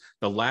says,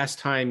 the last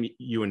time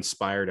you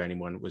inspired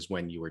anyone was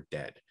when you were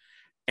dead.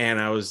 And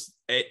I was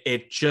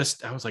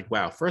like,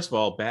 wow, first of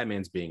all,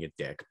 Batman's being a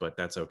dick, but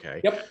that's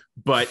okay. Yep.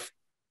 But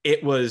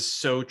it was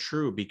so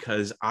true,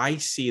 because I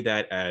see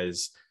that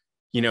as,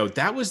 you know,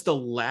 that was the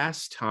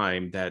last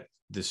time that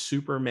the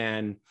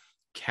Superman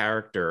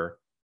character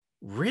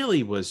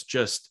really was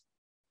just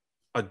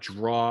a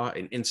draw,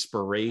 an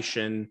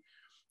inspiration,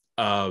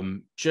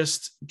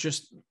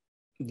 just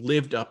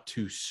lived up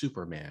to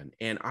Superman.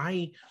 And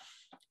I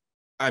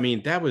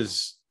mean, that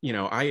was, you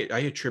know, I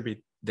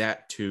attribute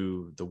that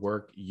to the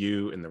work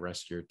you and the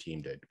rest of your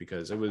team did,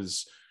 because it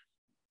was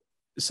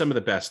some of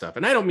the best stuff.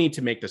 And I don't mean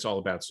to make this all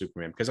about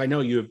Superman, because I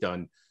know you have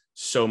done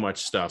so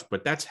much stuff,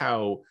 but that's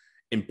how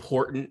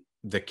important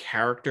the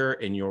character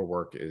in your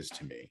work is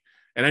to me.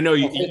 And I know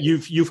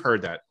you've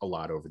heard that a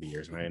lot over the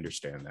years, and I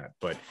understand that,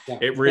 but yeah,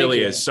 it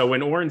really is. So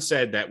when Oren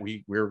said that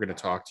we were going to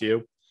talk to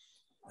you,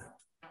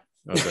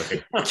 I was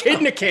okay.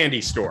 Kid in a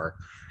candy store.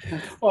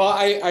 Well,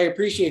 I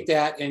appreciate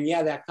that. And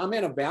yeah, that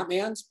comment of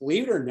Batman's,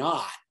 believe it or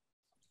not,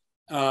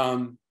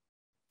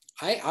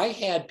 I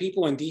had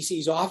people in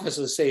DC's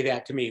offices say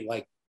that to me,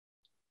 like,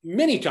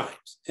 many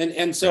times.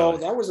 And so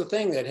Really? that was a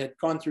thing that had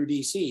gone through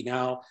DC.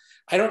 Now,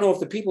 I don't know if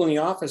the people in the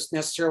office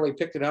necessarily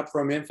picked it up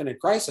from Infinite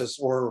Crisis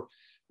or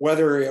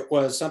whether it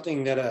was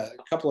something that a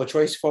couple of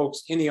choice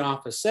folks in the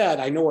office said.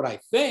 I know what I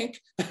think,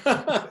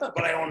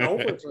 but I don't know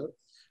for sure.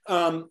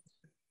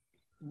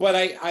 But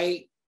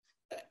I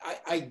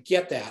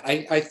get that.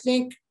 I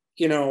think,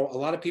 you know, a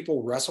lot of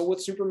people wrestle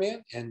with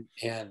Superman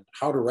and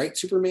how to write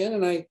Superman.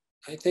 And I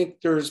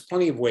think there's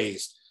plenty of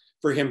ways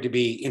for him to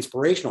be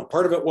inspirational.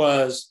 Part of it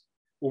was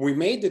when we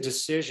made the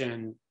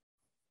decision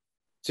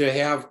to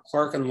have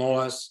Clark and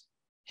Lois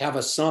have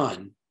a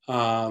son,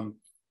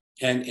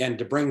 and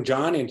to bring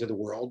John into the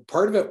world,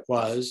 part of it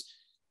was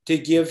to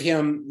give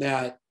him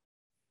that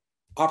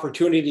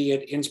opportunity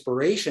and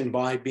inspiration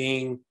by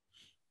being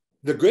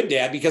the good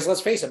dad, because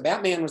let's face it,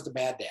 Batman was the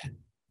bad dad.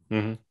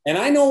 Mm-hmm. And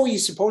I know he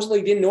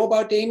supposedly didn't know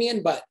about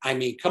Damian, but I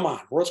mean, come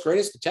on, world's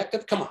greatest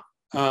detective, come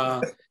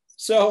on.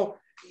 So,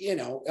 you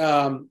know,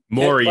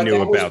 More he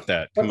knew about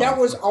that. But that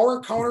was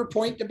our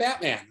counterpoint to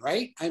Batman,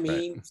 right? I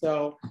mean, right.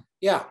 So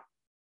yeah.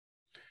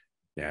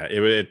 Yeah,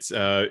 it's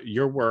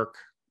your work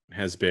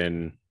has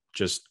been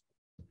just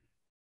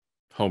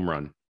home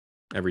run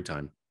every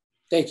time.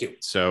 Thank you.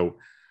 So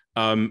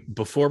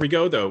before we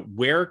go though,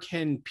 where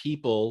can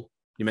people,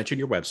 you mentioned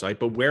your website,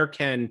 but where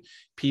can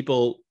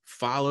people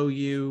follow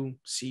you,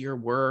 see your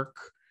work?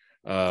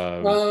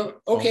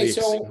 Okay,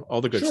 so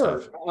all the good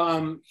sure.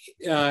 stuff.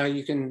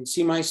 You can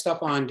see my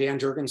stuff on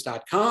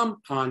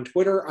danjurgens.com. On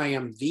Twitter, I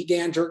am the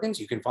Dan Jurgens.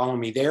 You can follow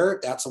me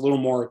there. That's a little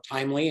more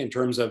timely in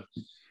terms of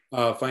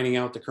finding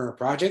out the current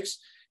projects.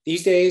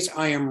 These days,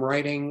 I am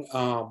writing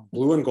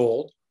Blue and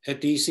Gold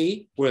at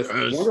DC with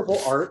wonderful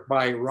art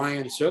by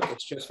Ryan Sook.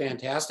 It's just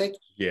fantastic.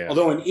 Yeah.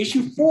 Although in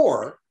issue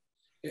 4,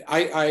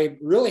 I'm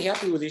really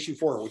happy with issue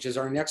 4, which is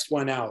our next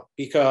one out,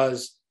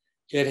 because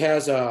it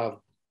has a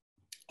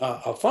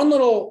fun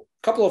little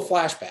couple of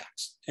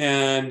flashbacks,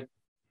 and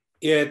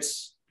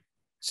it's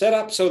set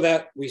up so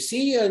that we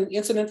see an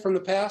incident from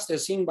the past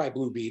as seen by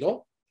Blue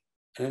Beetle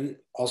and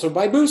also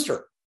by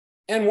Booster.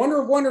 And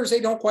Wonder of Wonders, they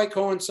don't quite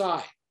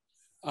coincide.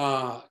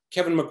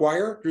 Kevin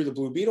McGuire drew the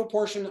Blue Beetle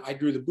portion, I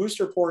drew the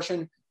Booster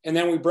portion, and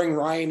then we bring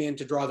Ryan in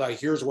to draw the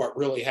here's what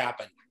really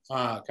happened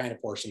kind of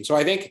portion. So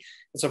I think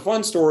it's a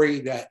fun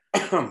story that,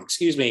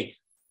 excuse me,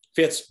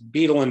 fits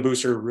Beetle and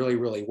Booster really,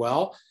 really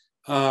well.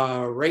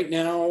 Right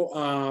now,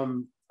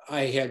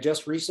 I had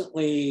just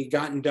recently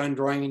gotten done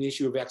drawing an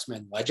issue of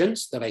X-Men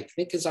Legends that I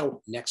think is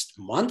out next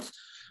month.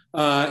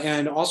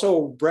 And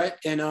also Brett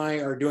and I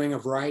are doing a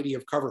variety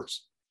of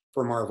covers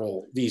for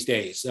Marvel these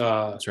days.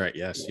 That's right.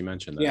 Yes, you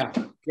mentioned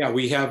that. Yeah.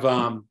 We have,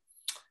 I've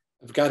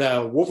got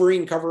a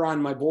Wolverine cover on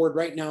my board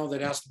right now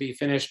that has to be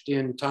finished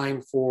in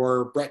time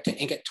for Brett to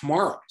ink it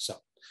tomorrow. So,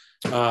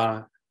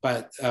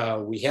 but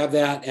we have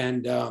that,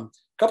 and a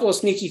couple of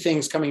sneaky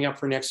things coming up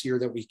for next year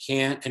that we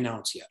can't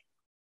announce yet.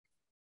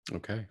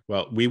 Okay.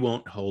 Well, we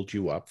won't hold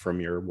you up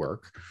from your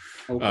work.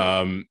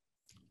 Okay.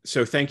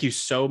 So thank you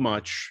so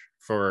much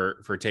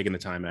for taking the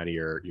time out of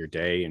your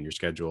day and your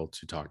schedule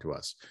to talk to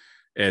us.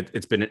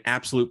 It's been an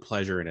absolute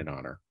pleasure and an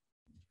honor.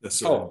 Yes,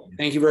 sir. Oh,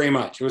 thank you very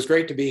much. It was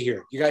great to be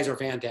here. You guys are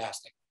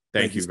fantastic.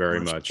 Thank you very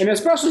much. And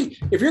especially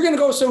if you're going to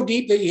go so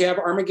deep that you have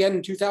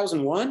Armageddon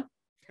 2001.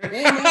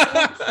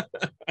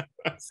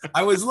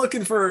 I was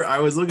looking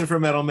for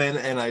Metal Man,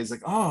 and I was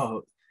like,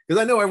 oh,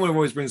 because I know everyone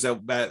always brings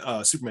out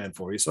Superman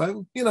for you,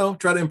 so I,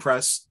 try to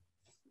impress.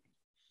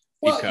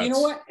 Well, you know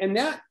what, and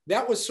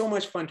that was so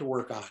much fun to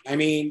work on. I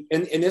mean,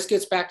 and this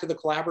gets back to the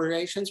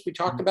collaborations we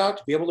talked about,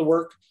 to be able to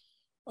work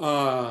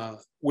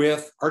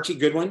with Archie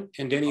Goodwin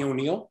and Denny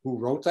O'Neil, who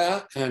wrote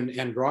that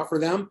and draw for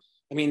them.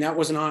 I mean, that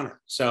was an honor.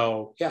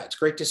 So yeah, it's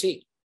great to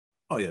see.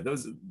 Oh yeah,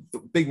 those are the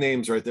big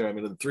names right there. I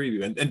mean, the three of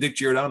you, and Dick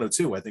Giordano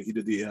too. I think he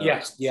did the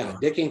yes, yeah.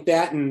 Dick inked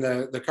that, and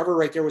the cover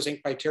right there was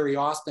inked by Terry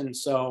Austin.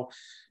 So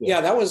yeah,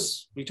 that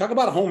was, you talk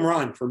about a home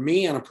run for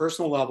me on a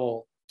personal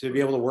level, to be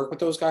able to work with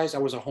those guys.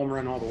 That was a home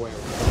run all the way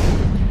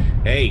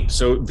around. Hey,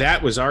 so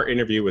that was our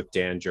interview with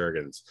Dan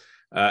Jurgens.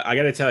 I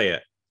got to tell you,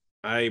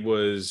 I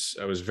was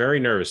very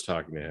nervous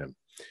talking to him.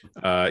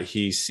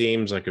 He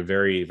seems like a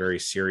very, very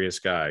serious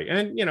guy,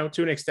 and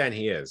to an extent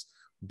he is,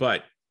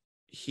 but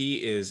he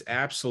is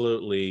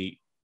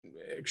absolutely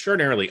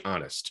extraordinarily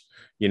honest.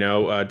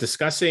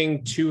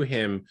 Discussing to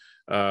him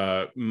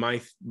my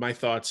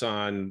thoughts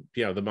on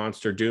the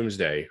monster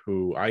Doomsday,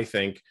 who I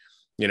think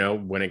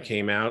when it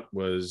came out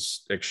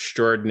was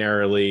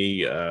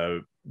extraordinarily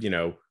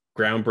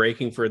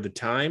groundbreaking for the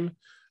time,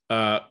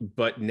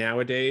 but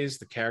nowadays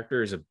the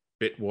character is a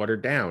bit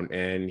watered down,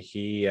 and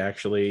he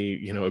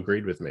actually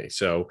agreed with me.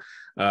 So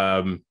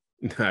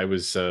I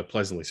was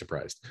pleasantly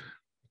surprised.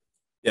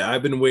 Yeah,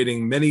 I've been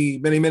waiting many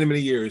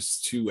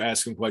years to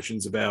ask him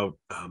questions about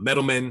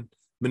Metal Men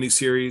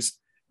miniseries,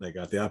 and I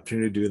got the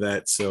opportunity to do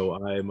that. So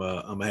I'm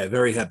a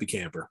very happy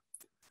camper.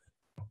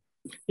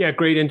 Yeah,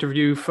 great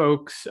interview,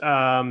 folks.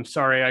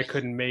 Sorry I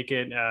couldn't make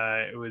it.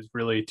 It was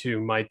really to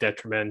my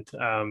detriment.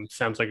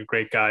 Sounds like a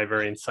great guy,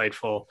 very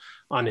insightful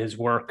on his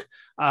work.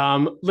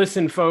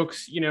 Listen,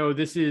 folks,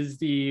 this is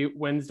the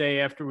Wednesday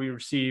after we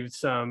received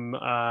some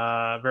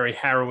very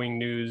harrowing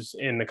news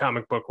in the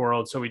comic book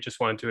world. So we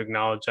just wanted to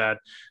acknowledge that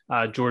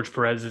George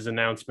Perez's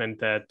announcement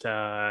that,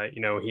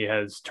 he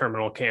has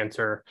terminal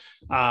cancer.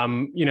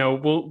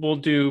 We'll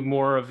do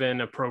more of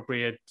an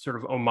appropriate sort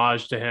of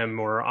homage to him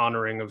or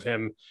honoring of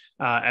him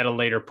at a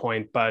later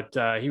point. But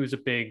he was a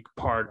big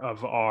part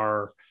of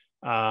our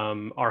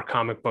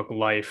comic book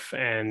life,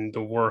 and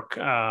the work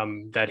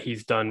that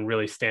he's done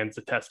really stands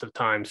the test of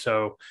time.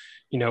 So,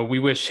 we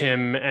wish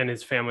him and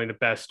his family the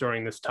best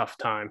during this tough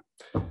time.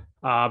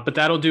 But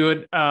that'll do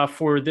it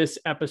for this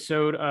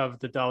episode of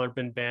the Dollar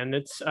Bin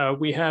Bandits.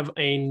 We have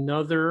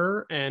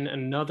another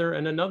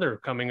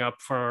coming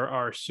up for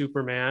our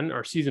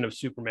season of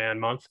Superman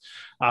month.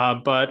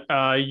 But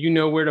you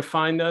know where to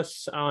find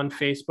us on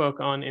Facebook,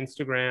 on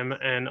Instagram,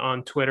 and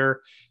on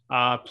Twitter.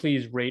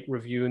 Please rate,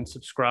 review, and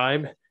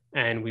subscribe.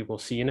 And we will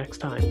see you next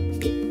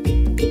time.